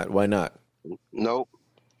 Why not? Nope.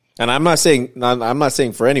 And I'm not saying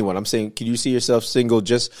for anyone. I'm saying, can you see yourself single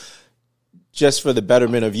just for the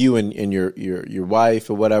betterment of you and your wife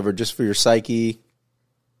or whatever, just for your psyche?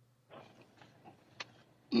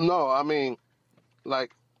 No, I mean,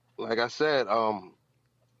 like I said, I'm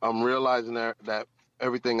realizing that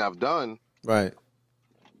everything I've done, right,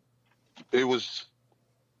 it was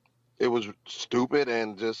stupid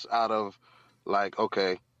and just out of like,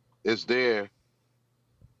 okay, it's there,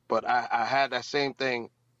 but I had that same thing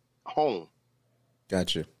home.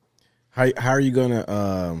 Gotcha. How are you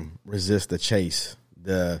gonna resist the chase,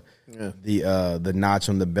 the notch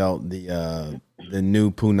on the belt, the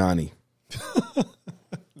new punani?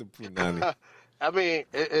 The punani. I mean,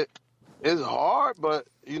 it's hard, but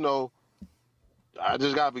I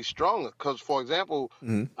just gotta be stronger. Cause for example,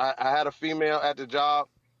 I had a female at the job.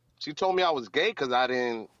 She told me I was gay because I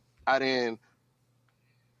didn't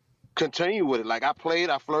continue with it. Like I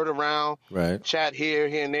flirted around, Right. chat here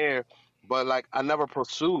and there, but like I never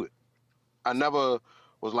pursued it. I never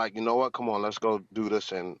was like, you know what, come on, let's go do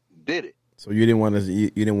this, and did it. So you didn't want to. You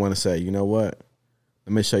didn't want to say, you know what?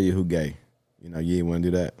 Let me show you who gay. You didn't want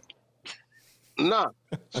to do that. Nah.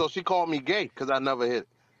 So she called me gay because I never hit it.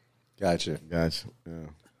 Gotcha. Yeah.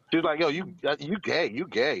 She was like, yo, you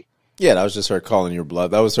gay. Yeah, that was just her calling your bluff.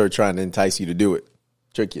 That was her trying to entice you to do it,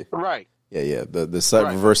 trick you. Right. Yeah. The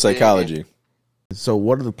Right. reverse psychology. Yeah. So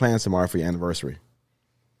what are the plans tomorrow for your anniversary?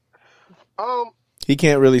 He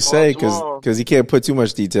can't really say tomorrow- because he can't put too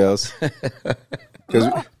much details. Because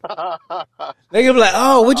they gonna be like,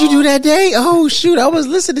 "Oh, what'd you do that day? Oh, shoot, I was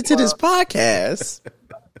listening to this podcast."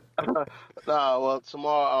 Well,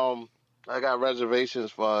 tomorrow I got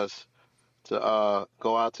reservations for us to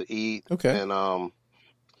go out to eat. Okay. And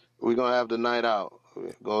we're gonna have the night out.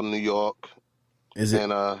 Go to New York. Is it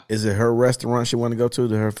And is it her restaurant she want to go to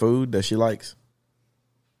her food that she likes?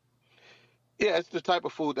 yeah, it's the type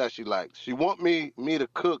of food that she likes. She want me to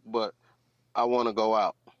cook, but I want to go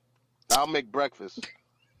out. I'll make breakfast,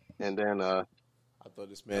 and then I thought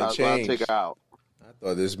this man I'll changed. take her out. I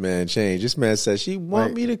thought this man changed. This man said she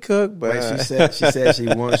want me to cook, but Wait, she said she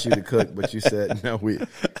wants you to cook, but you said no.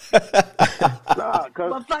 Nah,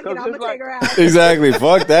 Well, fuck it, I'm gonna take her out. exactly.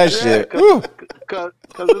 Fuck that shit. Woo. Cause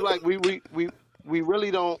it's like we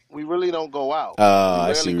really don't go out. I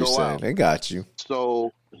We see rarely what you're go saying. out. I got you.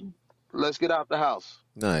 So let's get out the house.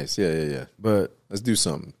 Nice. Yeah. But Let's do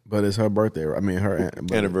something. it's her birthday. I mean her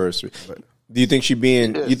Anniversary. but- Do you think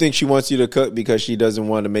Yes. you think she wants you to cook because she doesn't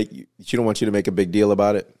want to she don't want you to make a big deal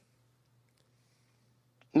about it?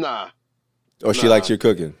 Nah, Or she Nah. likes your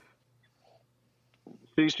cooking?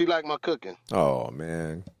 she like my cooking. Oh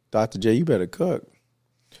man. Dr. J, you better cook.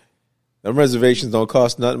 Them reservations don't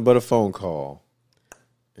cost nothing but a phone call.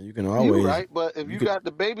 you can always You right, but if you got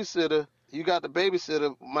the babysitter,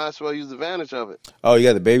 might as well use advantage of it. Oh, you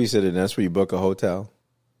got the babysitter, and that's where you book a hotel.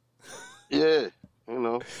 Yeah,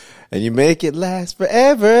 And you make it last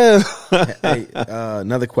forever. Hey,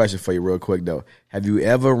 another question for you, real quick though. Have you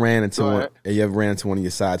ever ran into Go one? ahead. Have you ever ran into one of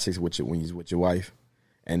your side chicks with your wife,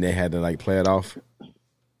 and they had to like play it off?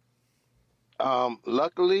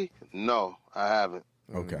 Luckily, no, I haven't.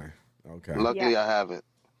 Okay. Luckily, Yeah. I haven't.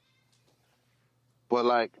 But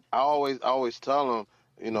like I always tell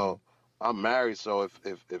them, I'm married, so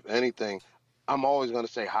if anything, I'm always gonna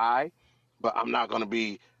say hi, but I'm not gonna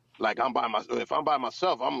be like if I'm by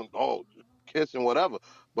myself, I'm kissing whatever.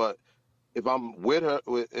 But if I'm with her,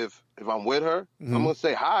 if I'm with her, Mhm. I'm gonna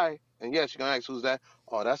say hi, and yeah, she's gonna ask who's that.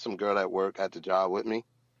 Oh, that's some girl at work at the job with me.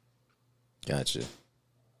 Gotcha.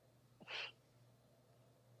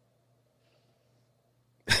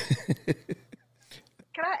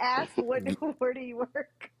 Can I ask where do you work?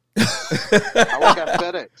 I work at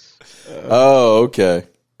FedEx. Oh, okay.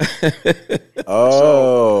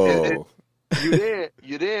 Oh.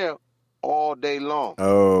 You there all day long,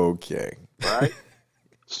 Okay. right?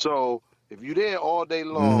 So if you're there all day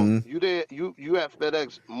long, you there you at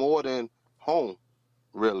FedEx more than home,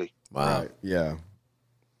 really. Wow. Right. Yeah.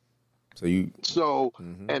 So you So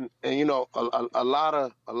Mhm. and a lot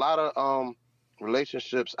of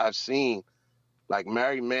relationships I've seen, like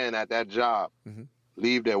married men at that job Mhm.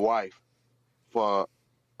 leave their wife for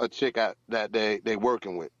a chick that they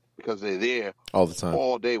working with because they're there all the time.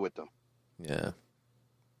 all day with them. Yeah.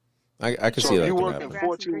 I can So see if that you can working happen. Grass is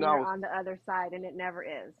 14 greener hours. on the other side, and it never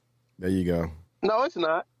is. There you go. No, it's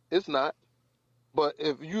not. It's not. But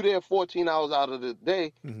if you there 14 hours out of the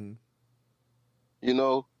day, Mhm.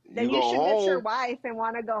 Then you you go should miss your home. wife and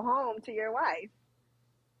want to go home to your wife,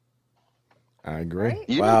 I agree. right?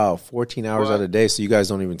 Yeah, Wow, 14 hours But- out of the day, so you guys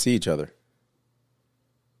don't even see each other.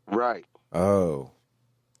 right. Oh.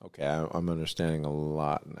 Okay, I'm understanding a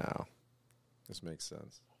lot now. This makes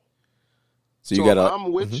sense. So you So got if to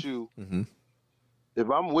I'm with you, Mhm. if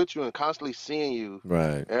I'm with you and constantly seeing you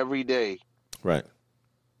Right. every day, Right.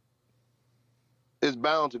 it's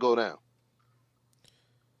bound to go down.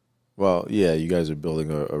 Well, yeah, you guys are building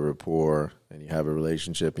a rapport, and you have a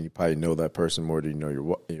relationship, and you probably know that person more than you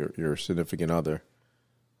know your significant other.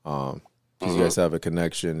 Because you guys have a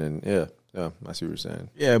connection, and yeah, I see what you're saying.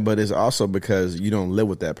 Yeah, but it's also because you don't live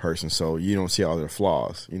with that person, so you don't see all their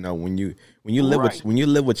flaws. When you live Right.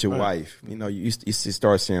 with your wife, you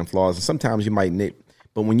start seeing flaws, and sometimes you might nit.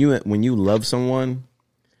 But when you love someone,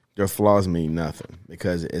 their flaws mean nothing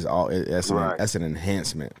because Right. that's an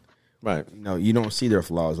enhancement. Right. You don't see their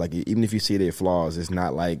flaws. Like even if you see their flaws, it's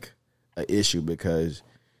not like an issue because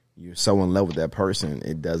you're so in love with that person,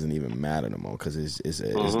 it doesn't even matter no more because it's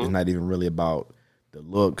not even really about the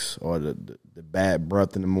looks or the bad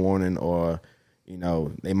breath in the morning, or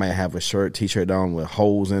they might have a t-shirt on with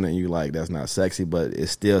holes in it and you like, that's not sexy, but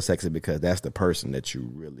it's still sexy because that's the person that you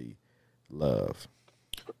really love.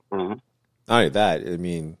 Not only that, I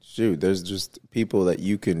mean, shoot, there's just people that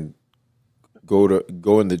you can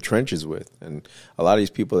go in the trenches with, and a lot of these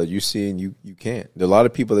people that you see and you can't. There are a lot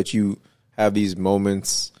of people that you have these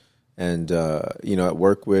moments and at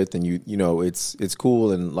work with, and it's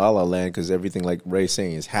cool in La La Land because everything, like Ray's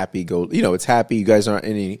saying, is happy. It's happy. You guys aren't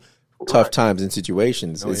in any tough times and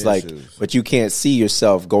situations. No it's issues. Like, but you can't see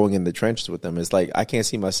yourself going in the trenches with them. It's like I can't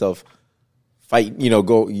see myself fight.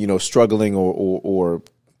 Struggling or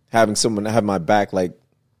having someone have my back like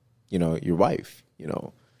your wife.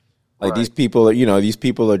 Like these people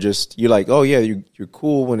are just, you're like, oh yeah, you're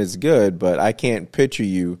cool when it's good, but I can't picture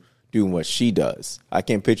you doing what she does. I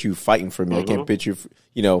can't picture you fighting for me. I can't picture,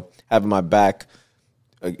 having my back,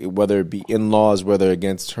 whether it be in-laws, whether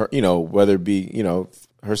against her, whether it be,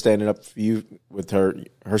 her standing up for you with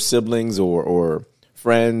her siblings or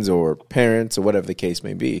friends or parents or whatever the case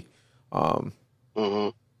may be.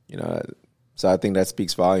 So I think that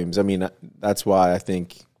speaks volumes. I mean, that's why I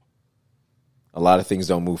think a lot of things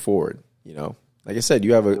don't move forward. Like I said,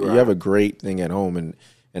 you have a great thing at home, and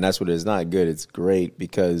that's what it is. Not good. It's great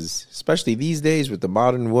because, especially these days with the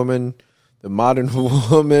modern woman, and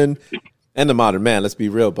the modern man. Let's be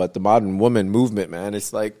real, but the modern woman movement, man,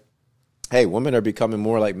 it's like, hey, women are becoming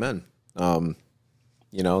more like men. They're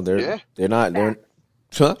not.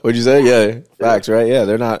 What'd you say? Yeah, facts, right? Yeah,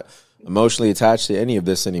 they're not emotionally attached to any of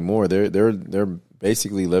this anymore. They're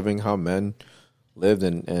basically living how men lived,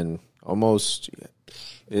 and almost,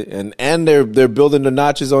 and they're building the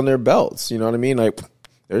notches on their belts. You know what I mean? Like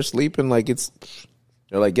they're sleeping like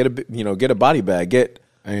they're like get a body bag.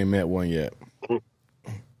 I ain't met one yet.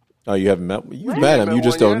 Oh, you haven't met? You've met them. You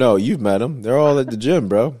just don't know. You've met them. They're all at the gym,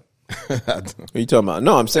 bro. What are you talking about?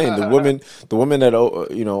 No, I'm saying the women that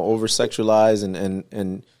over sexualize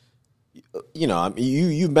and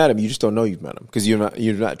you've met them. You just don't know you've met them because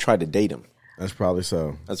you're not tried to date them. That's probably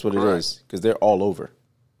so. That's what it is because they're all over.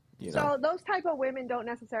 So those type of women don't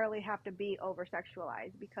necessarily have to be over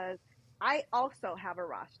sexualized, because I also have a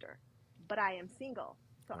roster, but I am single,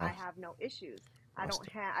 so I have no issues. I'm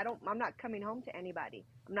not coming home to anybody.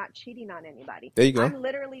 I'm not cheating on anybody. There you go. I'm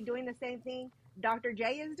literally doing the same thing Dr.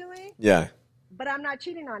 J is doing. Yeah. But I'm not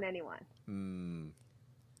cheating on anyone.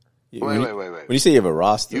 Wait. When you say you have a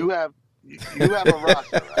roster, you have a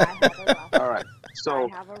roster, right? I have a roster. All right. So,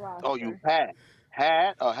 I have a roster. oh, you had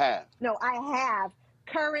or have? No, I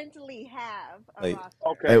currently have a roster.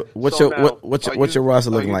 Okay. Hey, what's your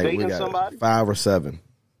roster looking like? We got somebody? 5 or 7.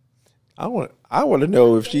 I want to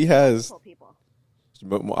know if she has. I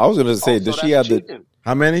was going to say, does she have cheating.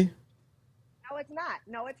 How many?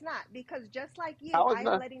 No, it's not. Because just like you, I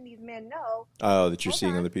am letting these men know. Oh, that you're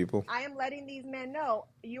seeing other people? I am letting these men know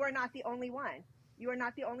you are not the only one. You are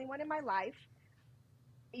not the only one in my life.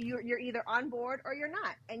 You're either on board or you're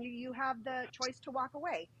not. And you have the choice to walk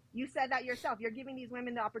away. You said that yourself. You're giving these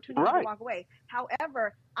women the opportunity to walk away.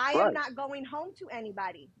 However, I am not going home to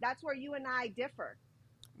anybody. That's where you and I differ.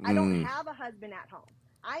 I don't have a husband at home.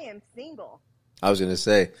 I am single. I was going to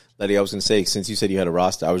say, Letty, since you said you had a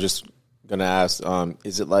roster, I was just going to ask,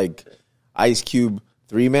 is it like Ice Cube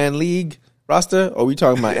 3-man league roster? Or are we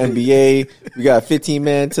talking about NBA? We got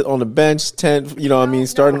 15-man on the bench, 10,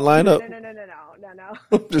 starting lineup? No.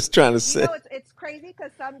 I'm just trying to say. It's crazy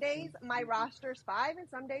because some days my roster's 5 and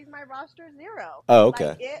some days my roster's 0. Oh,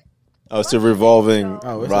 okay. It's a revolving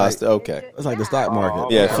roster. Okay. It's like the stock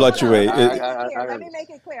market. Yeah, fluctuate. Let me make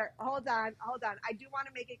it clear. Hold on. I do want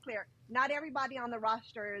to make it clear. Not everybody on the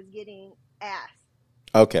roster is getting ass.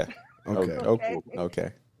 Okay. So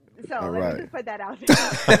all let right. me just put that out there.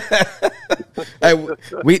 Hey,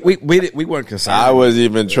 we weren't concerned. I was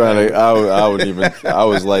even trying to. I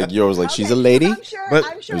was like, she's a lady. I'm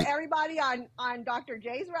sure everybody on Dr.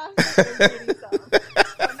 J's roster is getting some,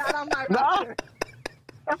 but not on my roster.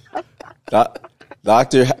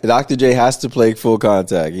 Dr. J has to play full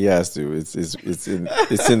contact. He has to. It's in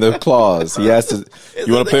the clause. He has to.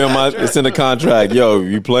 You want to play on my? It's in the contract. Yo,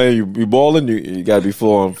 you playing? You balling? You got to be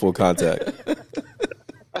full contact.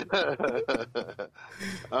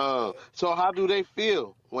 So how do they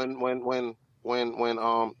feel when you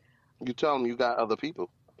tell them you got other people?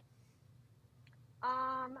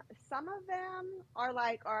 Some of them are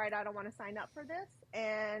like, all right, I don't want to sign up for this,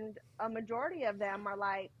 and a majority of them are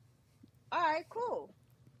like, all right, cool.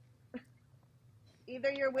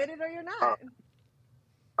 Either you're with it or you're not.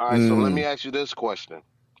 All right, so let me ask you this question,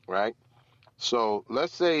 right? So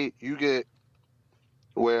let's say you get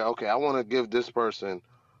where, okay, I want to give this person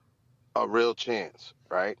a real chance,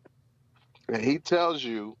 right? And he tells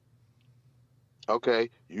you, okay,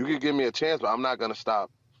 you can give me a chance, but I'm not going to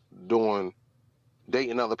stop doing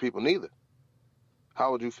dating other people neither.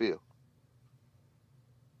 How would you feel?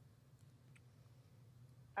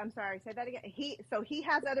 I'm sorry, say that again. He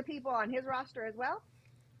has other people on his roster as well?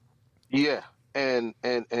 Yeah. And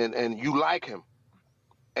you like him.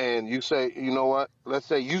 And you say, you know what? Let's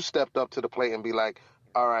say you stepped up to the plate and be like,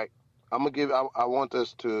 all right, I want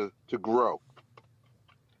this to grow.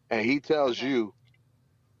 And he tells Okay. you,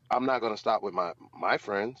 I'm not going to stop with my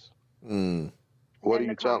friends. Mm. What do And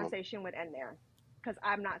the you tell him? conversation would end there because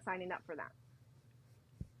I'm not signing up for that.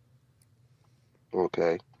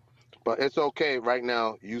 Okay. But it's okay right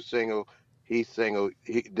now. You single, he's single.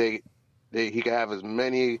 He can have as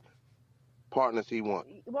many partners he wants.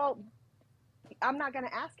 Well, I'm not going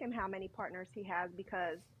to ask him how many partners he has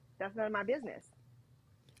because that's none of my business.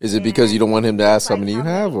 Is it because you don't want him to ask how many you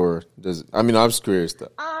have, many, or does? I mean, I'm just curious though.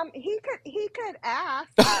 He could ask.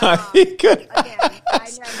 He could. Again, I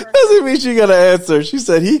never. Doesn't mean she got to answer. She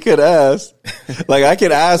said he could ask. Like I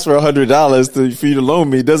can ask for $100 for you to loan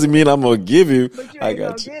me. Doesn't mean I'm gonna give you. But you I ain't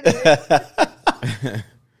got gonna you. get it.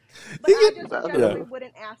 But I just generally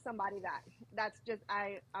wouldn't ask somebody that. That's just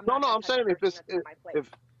I'm No, not. no. I'm saying if it's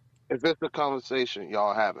the conversation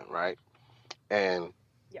y'all having, right? And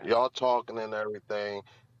yes. y'all talking and everything,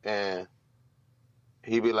 and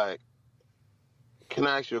he be like, "Can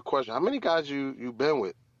I ask you a question? How many guys you been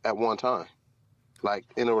with at one time, like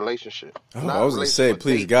in a relationship?" Oh, I was gonna say,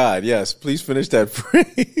 please, dating. God, yes, please finish that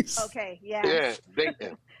phrase. Okay. Yes. Yeah,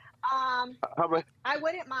 dating. How many? I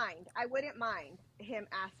wouldn't mind. I wouldn't mind him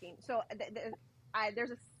asking. So there's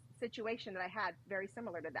a situation that I had very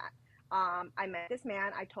similar to that. I met this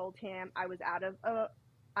man. I told him I was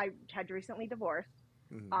I had recently divorced.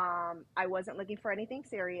 Mm-hmm. I wasn't looking for anything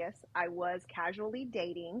serious. I was casually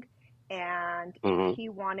dating, and Mm-hmm. if he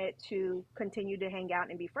wanted to continue to hang out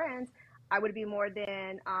and be friends, I would be more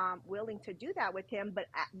than willing to do that with him.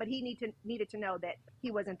 But he needed to know that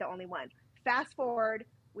he wasn't the only one. Fast forward,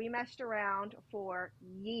 we messed around for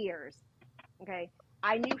years. Okay,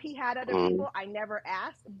 I knew he had other people. I never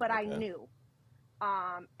asked, but I knew.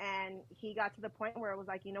 And he got to the point where it was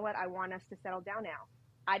like, you know what? I want us to settle down now.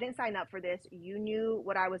 I didn't sign up for this. You knew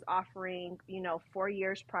what I was offering, 4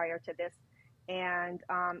 years prior to this. And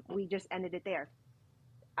we just ended it there.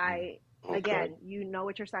 Again, you know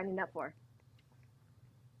what you're signing up for.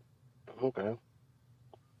 Okay.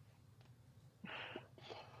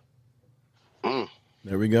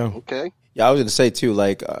 There we go. Okay. Yeah, I was gonna say too,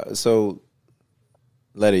 like, so,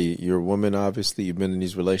 Letty, you're a woman. Obviously, you've been in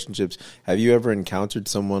these relationships. Have you ever encountered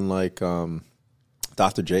someone like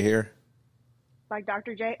Dr. J here? Like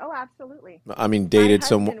Dr. J? Oh, absolutely. I mean, dated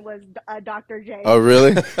someone. My husband was Dr. J. Oh,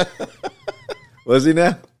 really? Was he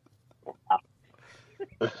now?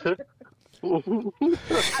 But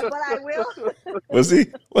I will. Was he?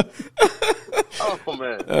 Oh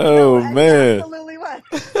man. Oh No, man. Absolutely was.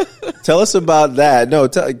 Tell us about that. No,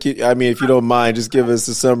 I mean, if you don't mind, just give us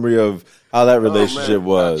a summary of how that relationship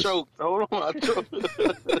was. I choked. Hold on, I choked.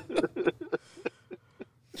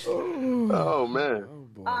 Oh man.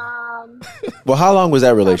 Well, how long was that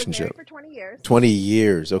I was relationship? married for 20 years. 20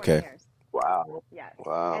 years. Okay. 20 years. Wow. Yes.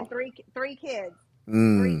 Wow. And three kids.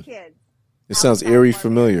 Mm. 3 kids. It sounds Outside eerie of our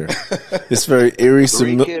familiar. It's very eerie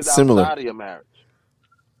 3 kids similar. outside of your marriage.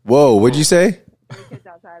 Whoa, what'd you say? 3 kids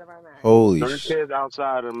outside of our marriage. Holy 3 kids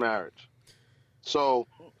outside of marriage. So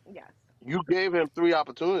Yes. you gave him 3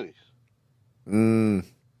 opportunities. Mm.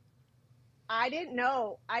 I didn't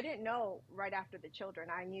know right after the children.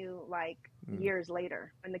 I knew like years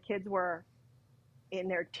later when the kids were in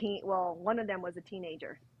their one of them was a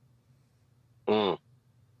teenager. Mm.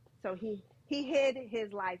 So he hid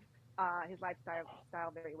his lifestyle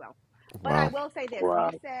very well. But Wow. I will say this. Wow.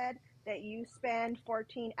 You said that you spend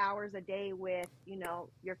 14 hours a day with,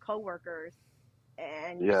 your coworkers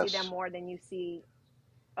and you Yes. see them more than you see.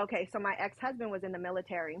 Okay, so my ex-husband was in the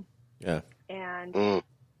military. Yeah. And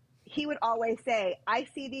he would always say, I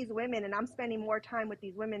see these women and I'm spending more time with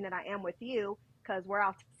these women than I am with you because we're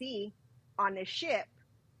out to sea on this ship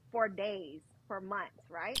for days, for months,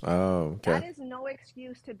 right? Oh, okay. That is no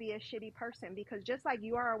excuse to be a shitty person because just like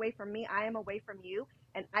you are away from me, I am away from you.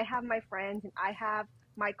 And I have my friends and I have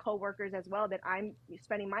my coworkers as well that I'm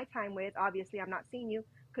spending my time with. Obviously, I'm not seeing you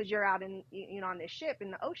because you're out on this ship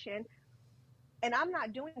in the ocean. And I'm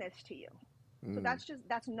not doing this to you. So that's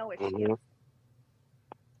no excuse. Mm-hmm.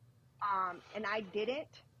 And I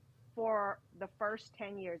didn't for the first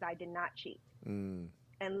 10 years. I did not cheat. And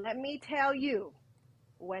let me tell you,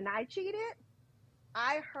 when I cheated,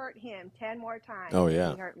 I hurt him 10 more times Oh, than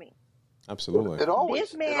yeah. he hurt me. Absolutely.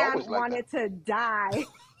 This man wanted to die.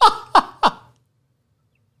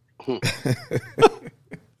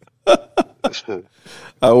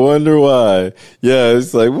 I wonder why. Yeah,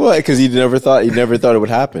 it's like what? Because he never thought it would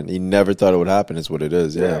happen. He never thought it would happen. Is what it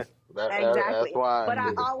is. Yeah. Exactly. That's why. But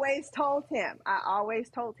I always told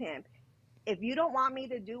him, if you don't want me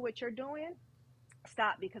to do what you're doing,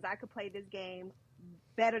 stop, because I could play this game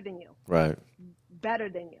better than you. Right. Better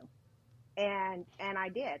than you. And I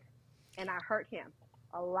did. And I hurt him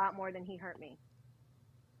a lot more than he hurt me.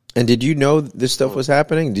 And did you know this stuff was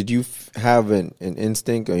happening? Did you have an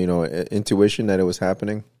instinct or, intuition that it was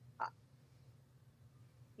happening?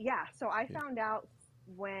 Yeah. So I found out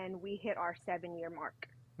when we hit our 7-year mark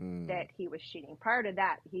that he was cheating. Prior to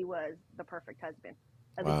that, he was the perfect husband.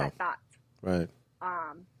 At least I thought. Right.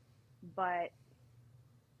 But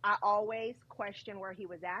I always questioned where he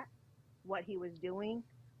was at, what he was doing,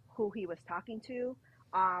 who he was talking to.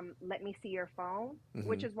 Let me see your phone,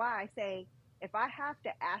 which is why I say, if I have to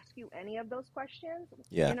ask you any of those questions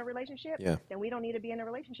in a relationship, then we don't need to be in a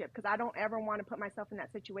relationship, because I don't ever want to put myself in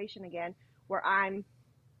that situation again where I'm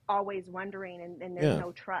always wondering and there's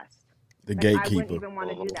no trust. The gatekeeper. I wouldn't even want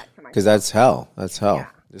to do that to myself. Because that's hell. That's hell. Yeah.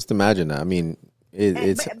 Just imagine that. I mean,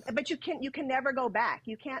 it's. But you can never go back.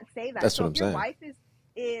 You can't say that. That's so what I'm saying. Your wife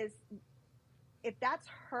is if that's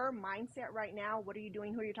her mindset right now, what are you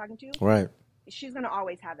doing? Who are you talking to? Right. She's gonna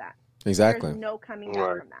always have that. Exactly. There's no coming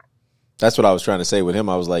back from that. That's what I was trying to say with him.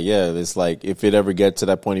 I was like, yeah, it's like if it ever gets to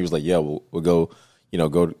that point, he was like, yeah, we'll go,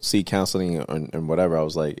 go see counseling and whatever. I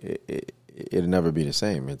was like, it'll never be the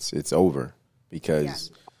same. It's over,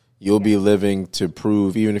 because you'll be living to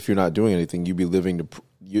prove, even if you're not doing anything, you'll be living to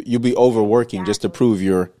you'll be overworking just to prove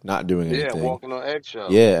you're not doing anything. Yeah, walking on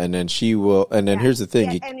eggshells. Yeah, and then she will. And then here's the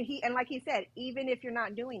thing. And like he said, even if you're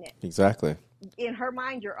not doing it, exactly. In her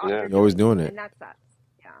mind, you're always doing it, and that sucks.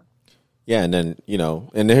 Yeah, and then,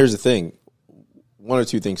 and then here's the thing. One or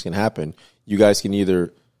two things can happen. You guys can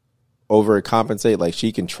either overcompensate, like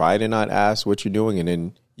she can try to not ask what you're doing, and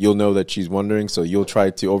then you'll know that she's wondering, so you'll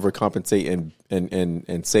try to overcompensate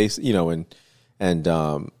and say,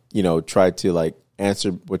 try to like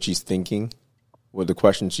answer what she's thinking, what the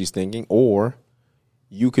question she's thinking, or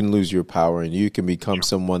you can lose your power and you can become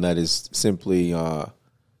someone that is simply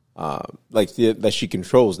that she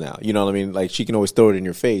controls now. You know what I mean? Like she can always throw it in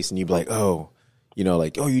your face and you'd be like, oh,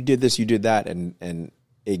 you did this, you did that. And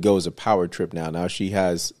it goes a power trip now. Now she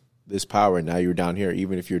has this power and now you're down here,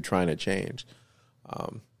 even if you're trying to change.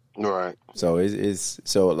 Right. So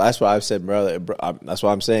so that's why I've said, brother, that's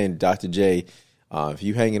why I'm saying, Dr. J, if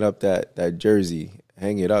you hanging up that jersey,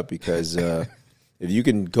 hang it up, because if you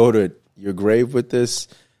can go to your grave with this,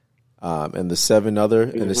 and the seven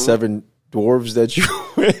dwarves that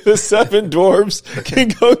the 7 dwarves can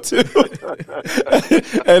go to,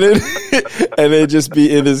 and it just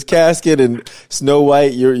be in his casket, and Snow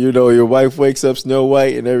White, your wife wakes up Snow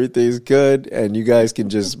White and everything's good, and you guys can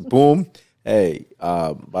just boom. Hey,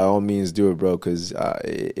 by all means do it, bro, because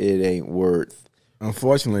it ain't worth.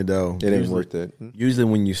 Unfortunately, though, it ain't worth it. Usually,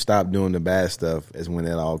 when you stop doing the bad stuff, is when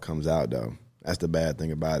it all comes out. Though that's the bad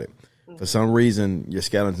thing about it. For some reason, your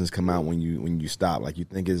skeletons come out when you stop. Like you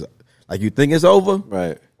think it's over,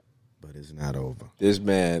 right? But it's not over. This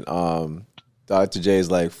man, Dr. J,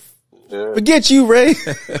 is like, forget you, Ray.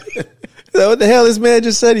 What the hell this man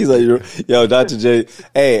just said? He's like, yo, Dr. J,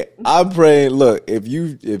 hey, I'm praying. Look,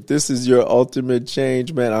 if this is your ultimate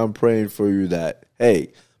change, man, I'm praying for you that,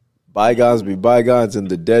 hey, bygones be bygones and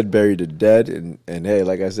the dead bury the dead. And hey,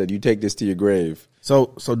 like I said, you take this to your grave.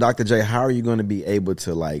 So Dr. J, how are you going to be able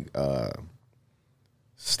to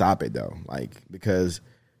stop it though? Like, because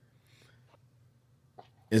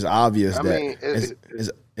it's obvious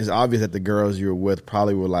it's obvious that the girls you're with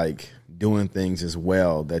probably were like doing things as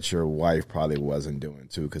well that your wife probably wasn't doing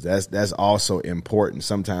too, because that's also important.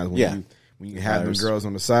 Sometimes when you have them girls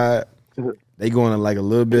on the side, they going like a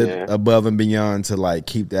little bit above and beyond to like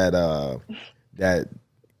keep that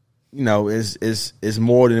it's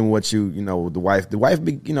more than what the wife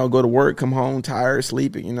be, go to work, come home tired,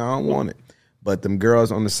 sleeping, I don't want it. But them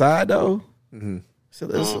girls on the side though, so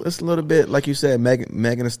it's a little bit like you said, Megan,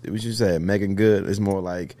 what you said, Megan Good is more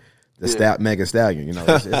like the Megan Stallion,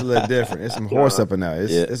 it's a little different. It's some horse up in there.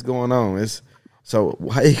 It's going on. So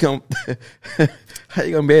how you gonna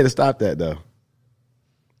be able to stop that though?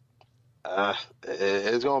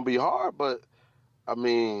 It's gonna be hard, but I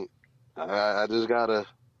mean, I just gotta.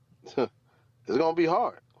 It's gonna be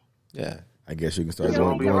hard. Yeah, I guess you can start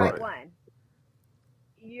going the right one.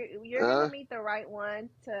 You're gonna meet the right one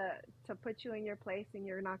to put you in your place, and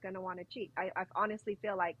you're not gonna want to cheat. I honestly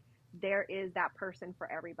feel like there is that person for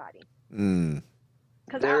everybody.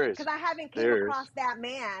 Because I haven't came across that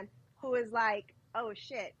man who is like, oh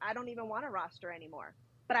shit, I don't even want a roster anymore.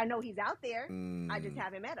 But I know he's out there. I just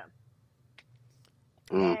haven't met him.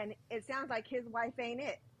 And it sounds like his wife ain't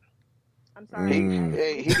it. I'm sorry. He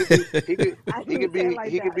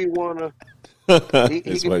could be one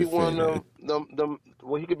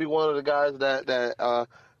of the guys that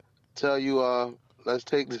tell you let's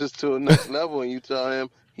take this to a next level, and you tell him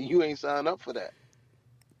you ain't signed up for that.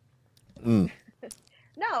 No,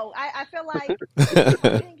 I feel like if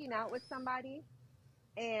I'm hanging out with somebody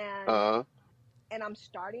and I'm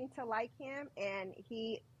starting to like him, and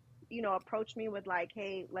he, approached me with like,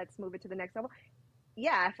 hey, let's move it to the next level.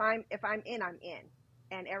 Yeah, if I'm in, I'm in,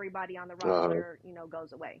 and everybody on the roster,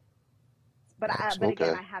 goes away. But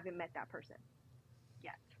again, I haven't met that person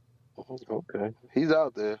yet. Okay, he's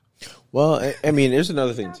out there. Well, I mean, there's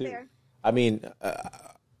another thing too. There. I mean,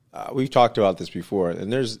 we've talked about this before,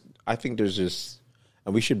 and I think there's just,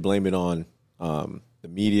 and we should blame it on the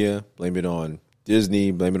media, blame it on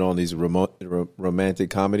Disney, blame it on these romantic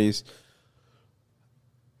comedies.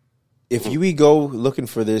 If you go looking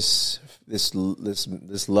for this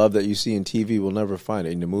love that you see in TV, we'll never find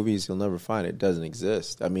it. In the movies, you'll never find it. It doesn't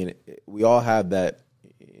exist. I mean, we all have that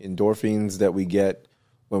endorphins that we get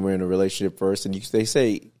when we're in a relationship first. And they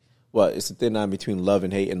say, it's a thin line between love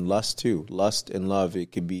and hate, and lust too. Lust and love,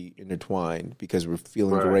 it could be intertwined because we're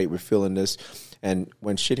feeling great. We're feeling this. And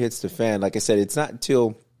when shit hits the fan, like I said, it's not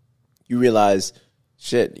until you realize,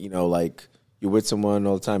 shit, like you're with someone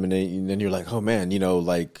all the time, and then you're like, oh man,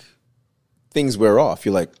 like things wear off.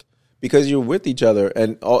 You're like, because you're with each other.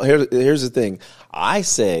 And here's the thing. I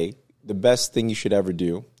say the best thing you should ever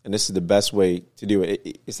do, and this is the best way to do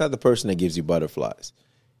it, it's not the person that gives you butterflies.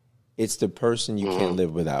 It's the person you can't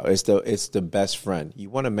live without. It's the best friend. You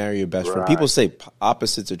want to marry your best friend. People say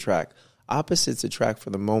opposites attract. Opposites attract for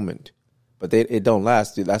the moment, but it don't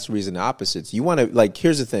last. Dude, that's the reason the opposites. You want to, like,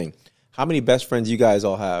 here's the thing. How many best friends you guys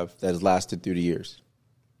all have that has lasted through the years?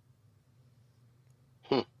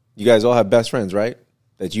 You guys all have best friends, right?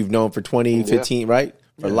 That you've known for 20, 15, right?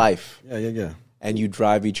 For life. Yeah. And you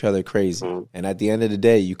drive each other crazy. And at the end of the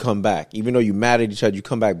day, you come back. Even though you're mad at each other, you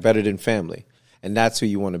come back better than family. And that's who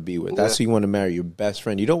you want to be with. That's who you want to marry, your best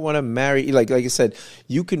friend. You don't want to marry, like I said,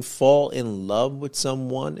 you can fall in love with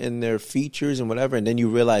someone and their features and whatever, and then you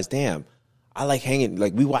realize, damn, I like hanging,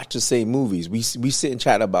 like we watch the same movies. We sit and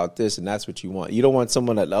chat about this, and that's what you want. You don't want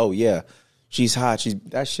someone that, oh yeah, she's hot.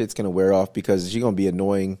 That shit's going to wear off because she's going to be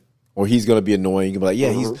annoying. Or he's going to be annoying. You'll be like,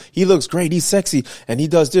 yeah, he looks great. He's sexy. And he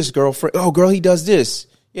does this, girlfriend. Oh, girl, he does this.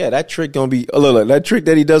 Yeah, that trick going to be, look, that trick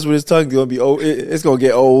that he does with his tongue is going to be old. It's going to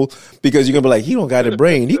get old because you're going to be like, he don't got a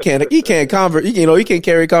brain. He can't convert. He can't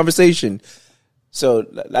carry a conversation. So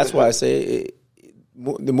that's why I say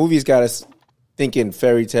the movie's got us thinking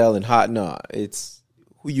fairy tale and hot. No, it's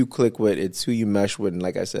who you click with. It's who you mesh with. And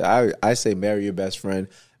like I said, I say marry your best friend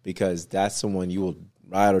because that's someone you will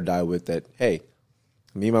ride or die with that, hey,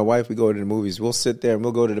 me and my wife, we go to the movies. We'll sit there and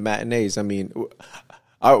we'll go to the matinees. I mean,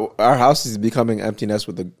 our house is becoming empty nest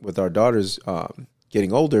with our daughters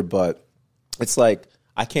getting older, but it's like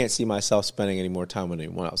I can't see myself spending any more time with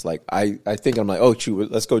anyone else. Like I think I'm like, oh,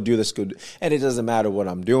 shoot, let's go do this. And it doesn't matter what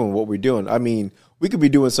I'm doing, what we're doing. I mean, we could be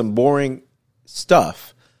doing some boring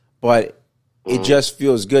stuff, but it just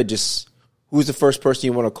feels good. Just who's the first person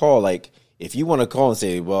you want to call? Like if you want to call and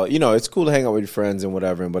say, well, it's cool to hang out with your friends and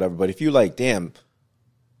whatever. But if you like, damn,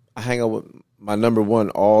 I hang out with my number one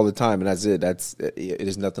all the time, and that's it. It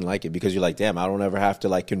is nothing like it because you're like, damn, I don't ever have to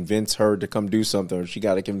like convince her to come do something, or she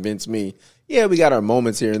got to convince me. Yeah, we got our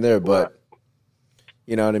moments here and there, but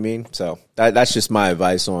you know what I mean. So that's just my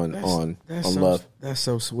advice on love. That's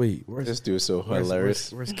so sweet. This dude is so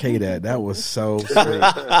hilarious. Where's Kate at? That was so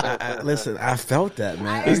sweet. Listen, I felt that, man.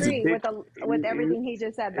 I agree with everything he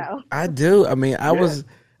just said, though. I do. I mean, I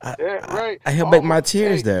helped make my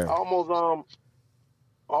tears there.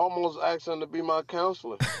 Almost asked him to be my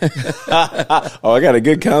counselor. I got a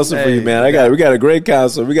good counselor for you, man. We got a great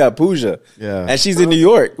counselor. We got Pooja. Yeah. And she's in New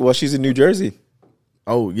York. Well, she's in New Jersey.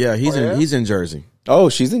 Oh, yeah, he's in Jersey. Oh,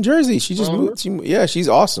 she's in Jersey. She just moved. She's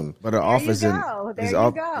awesome. But her office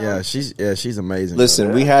she's amazing.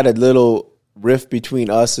 Listen, we had a little rift between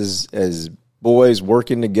us as boys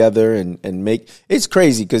working together and make it's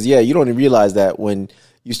crazy because you don't even realize that when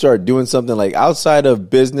you start doing something like outside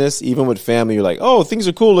of business, even with family, you're like, oh, things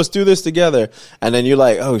are cool. Let's do this together. And then you're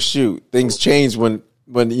like, oh, shoot, things change when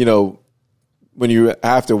you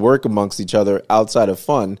have to work amongst each other outside of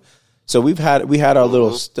fun. So we had our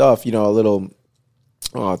little stuff, our little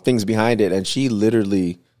things behind it, and she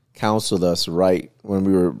literally counseled us right when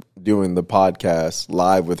we were doing the podcast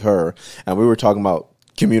live with her, and we were talking about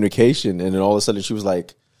communication, and then all of a sudden she was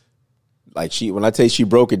like when I tell you she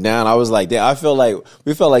broke it down, I was like, damn,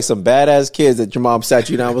 we felt like some badass kids that your mom sat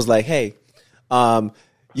you down and was like, hey,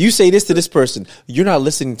 you say this to this person, you're not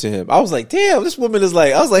listening to him. I was like, damn, this woman is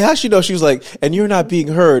like, I was like, how'd she know? She was like, and you're not being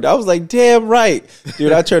heard. I was like, damn right.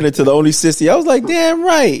 Dude, I turned into the only sissy. I was like, damn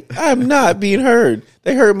right. I'm not being heard.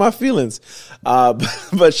 They hurt my feelings.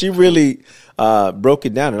 But she really broke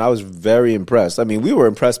it down, and I was very impressed. I mean, we were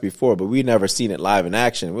impressed before, but we'd never seen it live in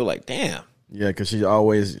action. We were like, damn. Yeah, because she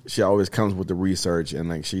always comes with the research, and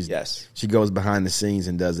like she goes behind the scenes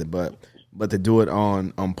and does it. But to do it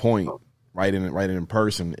on point, right in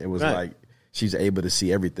person, it was like she's able to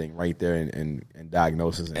see everything right there and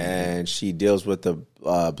diagnosis. And she deals with the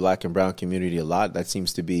black and brown community a lot. That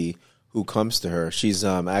seems to be who comes to her. She's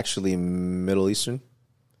actually Middle Eastern.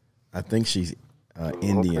 I think she's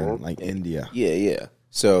Indian, like India. Yeah.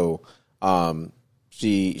 So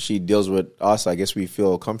she deals with us. I guess we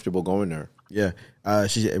feel comfortable going there. Yeah.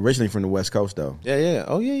 She's originally from the West Coast, though. Yeah.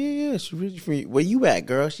 Oh, yeah. She's really from where you at,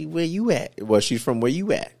 girl? Where you at? Well, she's from where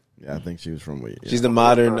you at. Yeah, I think she was from where. Yeah. She's the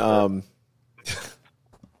modern.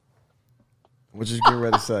 What you getting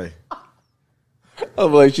ready to say?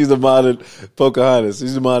 I'm like, she's a modern Pocahontas.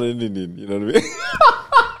 She's a modern Indian. You know what I mean?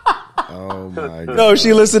 Oh my God. No,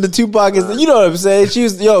 she listened to Tupac. You know what I'm saying?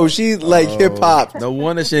 She's like hip hop. No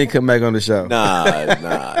wonder she ain't come back on the show.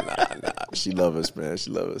 Nah. She love us, man. She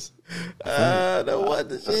love us. No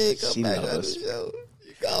wonder she ain't come back on the show.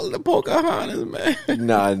 You call it the Pocahontas, man.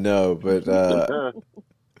 Nah, no,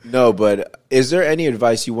 but is there any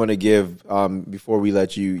advice you want to give before we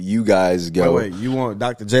let you guys go? Wait, you want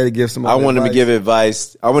Dr. J to give some I want him to give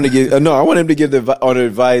advice. I want him to give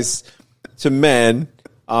advice to men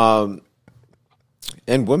and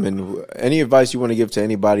women. Any advice you want to give to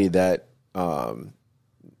anybody that in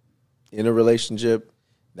a relationship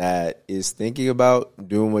that is thinking about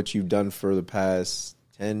doing what you've done for the past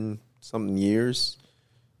 10-something years?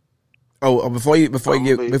 Oh, before you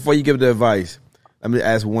give the advice, let me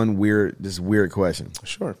ask one weird question.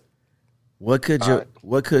 Sure. What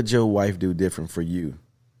could your wife do different for you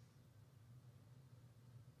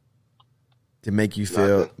to make you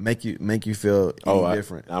feel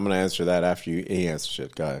different? I'm gonna answer that after he answers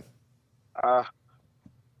it. Go ahead.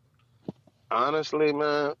 Honestly,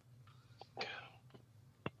 man,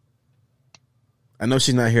 I know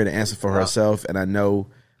she's not here to answer for herself, and I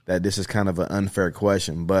know that this is kind of an unfair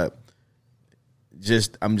question, but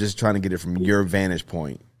I'm just trying to get it from your vantage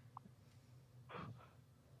point.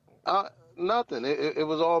 Nothing. It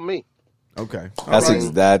was all me. Okay, That's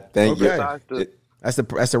right. that. Thank you. That's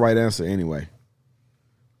the right answer anyway.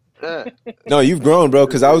 Yeah. No, you've grown, bro.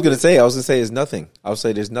 Because I was gonna say it's nothing. I would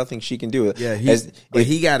say there's nothing she can do. Yeah,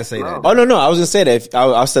 he got to say that. Oh no, I was gonna say that.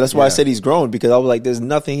 I said that's why I said he's grown, because I was like, there's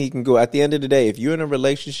nothing he can go. At the end of the day, if you're in a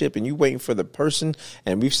relationship and you waiting for the person,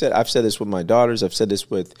 and I've said this with my daughters. I've said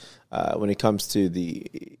this with when it comes to the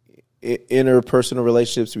interpersonal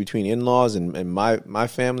relationships between in-laws and my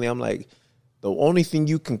family. I'm like, the only thing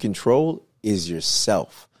you can control is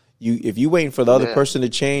yourself. If you waiting for the other person to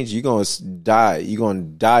change, you're gonna die. You're gonna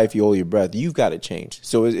die if you hold your breath. You've got to change.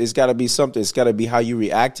 So it's got to be something. It's got to be how you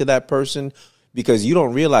react to that person, because we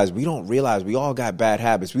don't realize we all got bad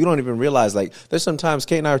habits. We don't even realize, like, there's sometimes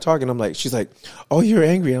Kate and I are talking. I'm like, she's like, oh, you're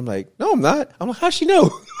angry. I'm like, no, I'm not. I'm like, how'd she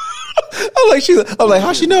know? I'm like,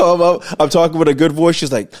 how'd she know? I'm talking with a good voice.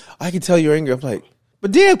 She's like, I can tell you're angry. I'm like,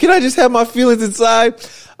 but damn, can I just have my feelings inside?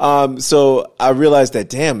 So I realized that,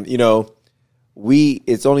 damn,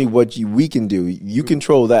 it's only what we can do. You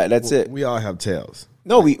control that. That's it. We all have tails.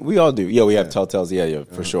 No, we all do. Yeah, we have telltales. Yeah,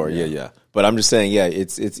 for sure. Yeah. But I'm just saying,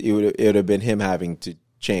 it would have been him having to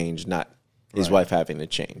change, not his wife having to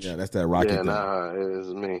change. Yeah, that's that rocket thing. It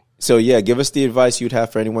is me. So give us the advice you'd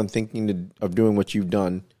have for anyone thinking of doing what you've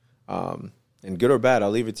done, and good or bad.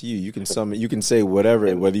 I'll leave it to you. You can say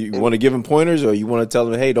whatever, whether you want to give them pointers or you want to tell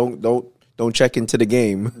them, hey, don't check into the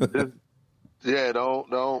game.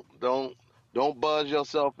 Don't buzz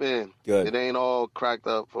yourself in. Good. It ain't all cracked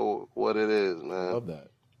up for what it is, man. Love that.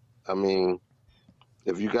 I mean,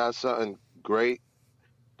 if you got something great,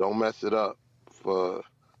 don't mess it up for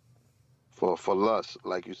lust,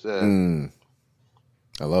 like you said.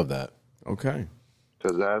 I love that. Okay.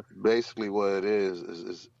 Because that's basically what it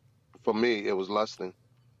is for me, it was lusting.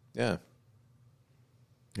 Yeah.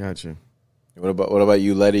 Gotcha. What about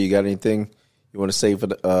you, Letty? You got anything you want to say for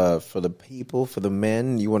the people, for the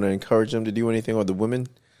men? You want to encourage them to do anything, or the women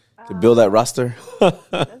to build that roster?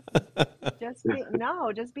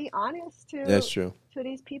 Just be honest That's true. to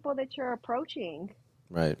these people that you're approaching.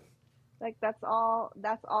 Right. Like that's all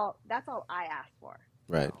I ask for.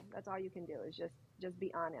 Right. So that's all you can do is just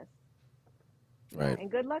be honest. Right.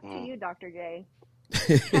 And good luck to you, Dr. J.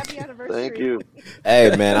 Happy anniversary. Thank you.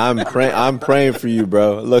 Hey man, I'm praying for you,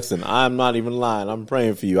 bro. Listen, I'm not even lying. I'm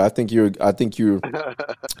praying for you. I think you're a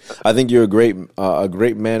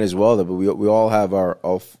great man as well. But we all have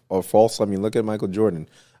our faults. I mean, look at Michael Jordan.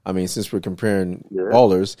 I mean, since we're comparing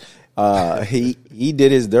ballers, he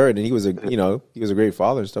did his dirt, and he was a great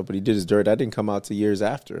father and stuff. But he did his dirt. That didn't come out to years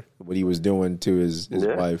after what he was doing to his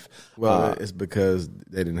wife. Well, it's because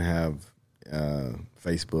they didn't have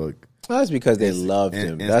Facebook. That's because they loved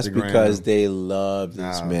him. Instagram. That's because they loved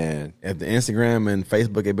this man. If the Instagram and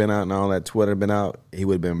Facebook had been out and all that Twitter had been out, he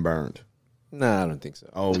would have been burned. Nah, I don't think so.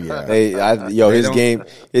 Oh yeah, his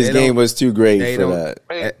game was too great for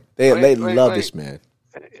that. They love this man.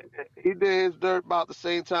 He did his dirt about the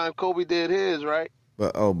same time Kobe did his, right?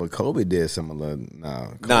 But Kobe did similar.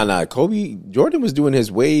 Kobe Jordan was doing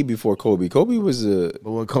his way before Kobe. Kobe was But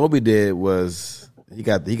what Kobe did was he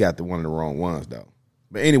got the one of the wrong ones though.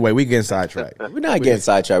 But anyway, we getting sidetracked. We're not getting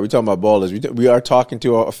sidetracked. We're talking about ballers. We are talking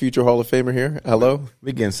to a future Hall of Famer here. Hello?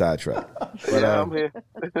 We getting sidetracked. But, I'm here.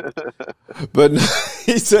 But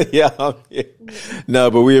he said, yeah, I'm here.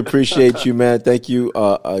 No, but we appreciate you, man. Thank you.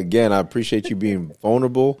 Again, I appreciate you being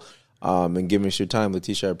vulnerable and giving us your time.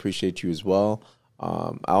 Letitia, I appreciate you as well.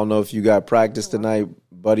 I don't know if you got practice tonight,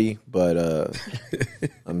 buddy, but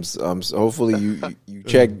I'm hopefully you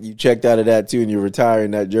checked out of that too and you're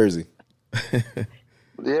retiring that jersey.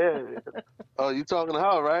 Yeah. Oh, you talking to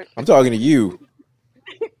her, right? I'm talking to you.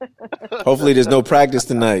 Hopefully, there's no practice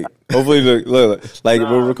tonight. Hopefully, like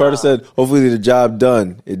what Ricardo said. Hopefully, the job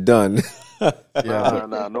done. It done.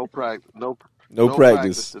 No practice. No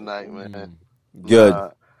practice tonight, man. Good.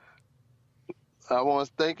 I want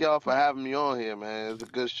to thank y'all for having me on here, man. It's a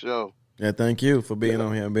good show. Yeah, thank you for being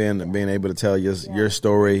on here and being able to tell your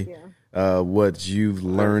story, what you've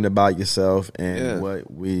learned about yourself, and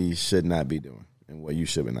what we should not be doing. And what you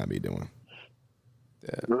should not be doing.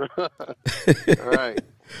 Yeah. All right.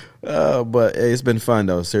 But it's been fun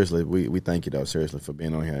though. Seriously, we thank you though. Seriously, for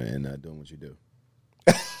being on here and doing what you do.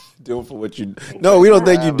 Doing for what you. No, we don't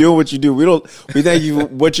think you're doing what you do. We thank you for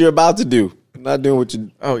what you're about to do. Not doing what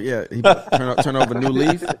you. Oh yeah, turn over a new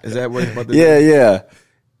leaf. Is that what he's about to do? Yeah.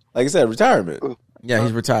 Like I said, retirement. Yeah,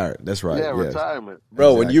 he's retired. That's right. Yeah, yes. retirement. Bro,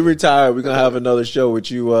 exactly. When you retire, we're going to have another show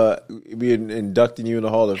with you inducting you in the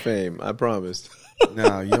Hall of Fame. I promise.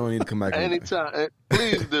 No, you don't need to come back. Anytime.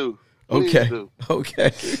 Please do. Okay.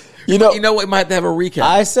 You know what? We might have to have a recap.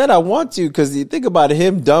 I said I want to because you think about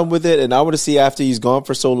him done with it, and I want to see after he's gone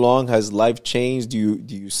for so long, has life changed? Do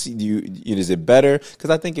you see? Is it better?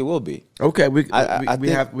 Because I think it will be. Okay, we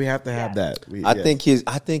have to have that. I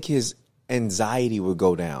think his anxiety will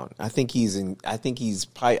go down. I think his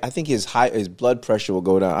blood pressure will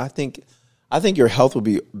go down. I think your health will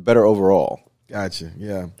be better overall. Gotcha.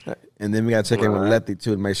 Yeah. And then we got to check in with Letty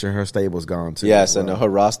too to make sure her stable's gone too. Yes, and her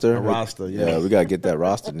roster. Her roster. Yeah, we gotta get that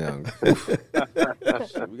roster down. I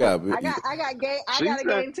got a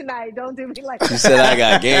game tonight. Don't do me like that. She said I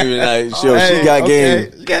got a game tonight. She got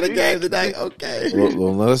game. You got a game tonight. Okay. Well,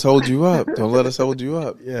 don't let us hold you up. Don't let us hold you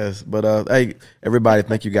up. Yes, but hey, everybody,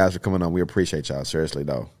 thank you guys for coming on. We appreciate y'all. Seriously,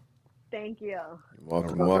 though. Thank you.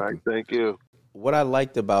 Welcome. Right, thank you. What I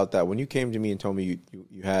liked about that when you came to me and told me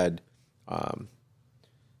you had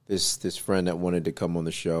this friend that wanted to come on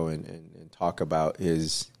the show and talk about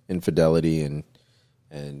his infidelity and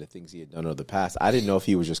the things he had done in the past. I didn't know if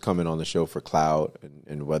he was just coming on the show for clout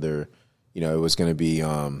and whether it was going to be.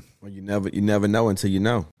 Well, you never know until you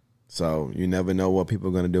know. So you never know what people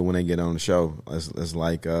are going to do when they get on the show. It's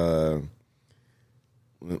like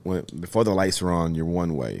before the lights are on, you're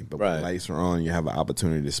one way, but when the lights are on, you have an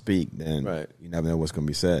opportunity to speak. Then you never know what's going to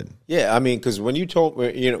be said. Yeah, I mean, because when you told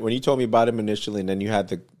me about him initially, and then you had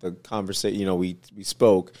the conversation, we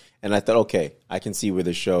spoke, and I thought, okay, I can see where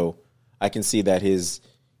the show, I can see where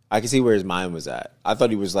his mind was at. I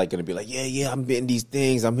thought he was like going to be like, yeah, I'm hitting these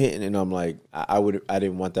things, I'm hitting, and I'm like, I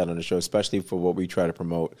didn't want that on the show, especially for what we try to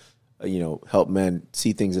promote. Help men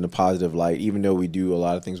see things in a positive light, even though we do a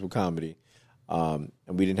lot of things with comedy. And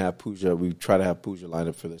we didn't have Pooja. We try to have Pooja lined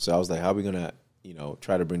up for this. So I was like, how are we going to,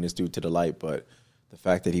 try to bring this dude to the light? But the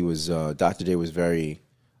fact that he was, Dr. J was very,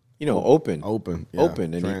 open. Open.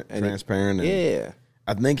 And transparent. Yeah.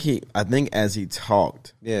 I think as he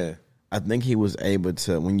talked. Yeah. I think he was able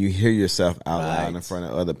to, when you hear yourself out loud in front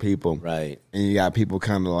of other people. Right. And you got people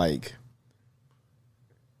kind of like,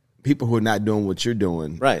 people who are not doing what you're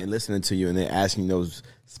doing. Right. And listening to you and they're asking those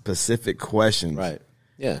specific questions. Right.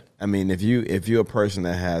 Yeah. I mean, if you're a person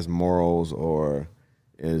that has morals or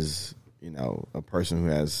is, a person who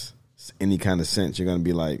has any kind of sense, you're going to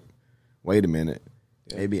be like, wait a minute,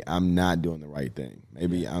 maybe I'm not doing the right thing.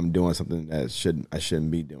 Maybe I'm doing something that I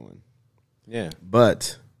shouldn't be doing. Yeah.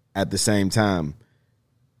 But at the same time,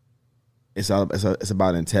 it's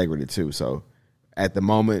about integrity too. So at the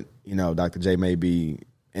moment, Dr. J may be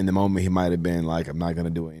in the moment, he might have been like, I'm not going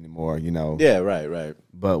to do it anymore, Yeah, right.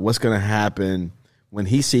 But what's going to happen when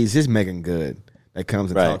he sees his Megan Good that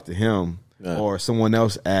comes and talks to him, or someone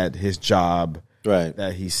else at his job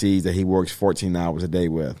that he sees that he works 14 hours a day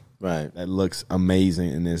with, that looks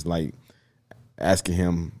amazing, and is like asking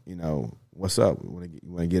him, what's up? You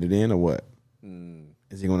want to get it in or what?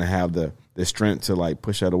 Is he going to have the strength to like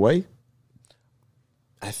push that away?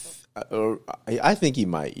 I think he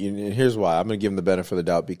might. And here's why. I'm going to give him the benefit of the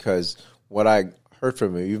doubt, because what I heard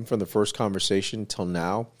from him, even from the first conversation till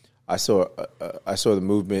now, I saw the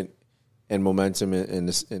movement and momentum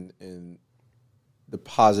in the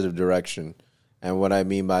positive direction. And what I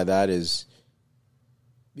mean by that is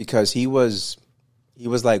because he was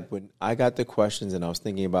like, when I got the questions and I was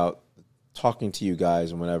thinking about talking to you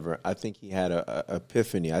guys and whatever, I think he had a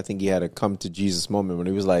epiphany. I think he had a come to Jesus moment when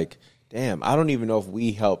he was like, damn, I don't even know if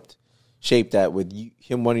we helped shape that with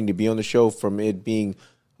him wanting to be on the show, from it being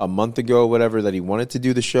a month ago or whatever that he wanted to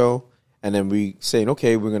do the show. And then we saying,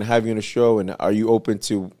 okay, we're going to have you on the show, and are you open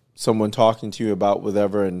to someone talking to you about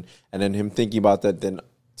whatever? And then him thinking about that, then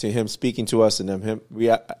to him speaking to us, and then him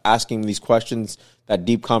asking these questions, that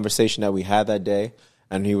deep conversation that we had that day.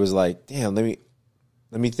 And he was like, damn, let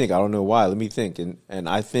me think. I don't know why. Let me think. And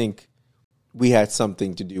I think we had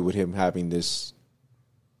something to do with him having this.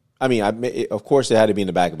 I mean, of course, it had to be in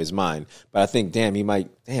the back of his mind. But I think, do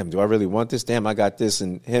I really want this? Damn, I got this.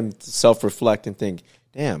 And him self-reflect and think,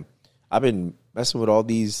 damn, I've been messing with all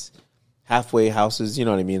these halfway houses, you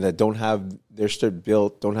know what I mean, that don't have their stuff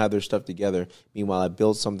built, don't have their stuff together. Meanwhile, I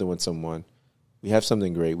built something with someone. We have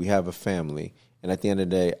something great. We have a family. And at the end of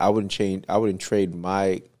the day, I wouldn't trade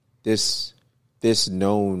my this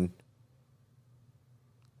known,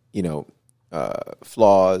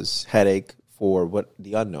 flaws, headache for what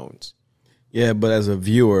the unknowns. Yeah, but as a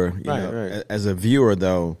viewer, as a viewer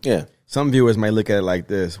though, some viewers might look at it like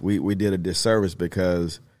this: we did a disservice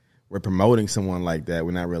because we're promoting someone like that.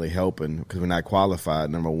 We're not really helping because we're not qualified.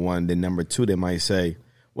 Number one. Then number two, they might say,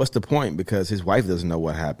 what's the point? Because his wife doesn't know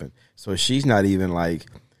what happened, so she's not even like.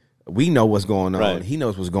 We know what's going on. Right. He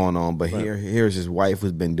knows what's going on, but here's his wife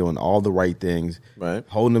who's been doing all the right things,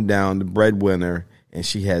 holding him down, the breadwinner, and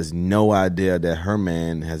she has no idea that her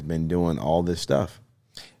man has been doing all this stuff.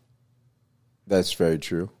 That's very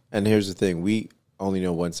true. And here's the thing: we only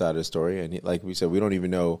know one side of the story, and like we said, we don't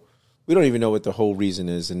even know what the whole reason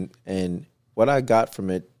is. And what I got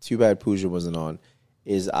from it, too bad Pooja wasn't on,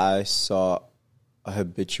 is I saw a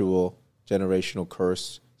habitual generational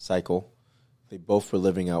curse cycle. They both were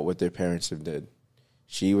living out what their parents have did.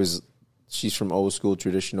 She's from old school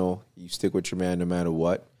traditional. You stick with your man no matter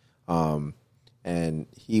what. And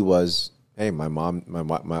he was, hey, my mom,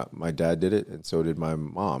 my dad did it, and so did my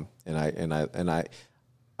mom. And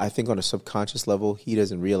I think on a subconscious level, he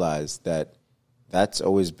doesn't realize that that's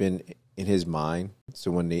always been in his mind.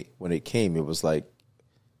 So when it came, it was like,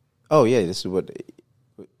 oh yeah, this is what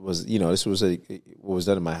was, this was what was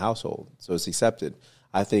done in my household. So it's accepted.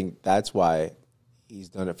 I think that's why he's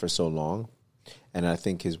done it for so long. And I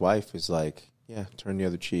think his wife is like, yeah, turn the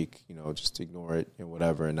other cheek, just ignore it and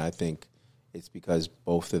whatever. And I think it's because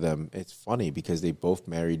both of them, it's funny because they both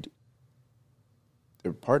married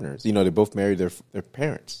their partners. They both married their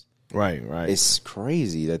parents. Right. It's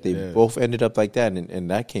crazy that they both ended up like that,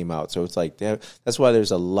 and that came out. So it's like, that's why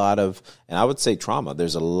there's a lot of, and I would say trauma.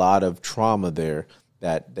 There's a lot of trauma there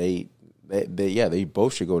that they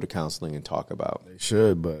both should go to counseling and talk about. They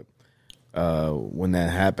should, but when that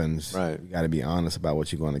happens, you got to be honest about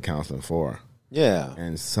what you're going to counseling for. Yeah.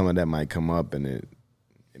 And some of that might come up, and it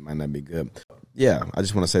might not be good. Yeah, I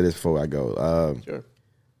just want to say this before I go. Sure.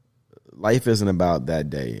 Life isn't about that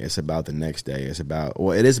day. It's about the next day. It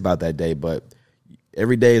is about that day, but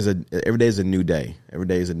every day is a new day. Every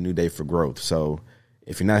day is a new day for growth. So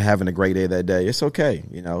if you're not having a great day that day, it's okay.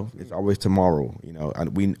 It's always tomorrow.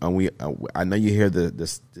 I know you hear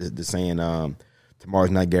the saying,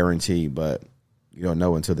 tomorrow's not guaranteed, but you don't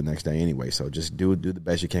know until the next day anyway. So just do the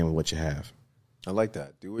best you can with what you have. I like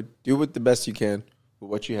that. Do it the best you can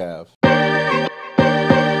with what you have.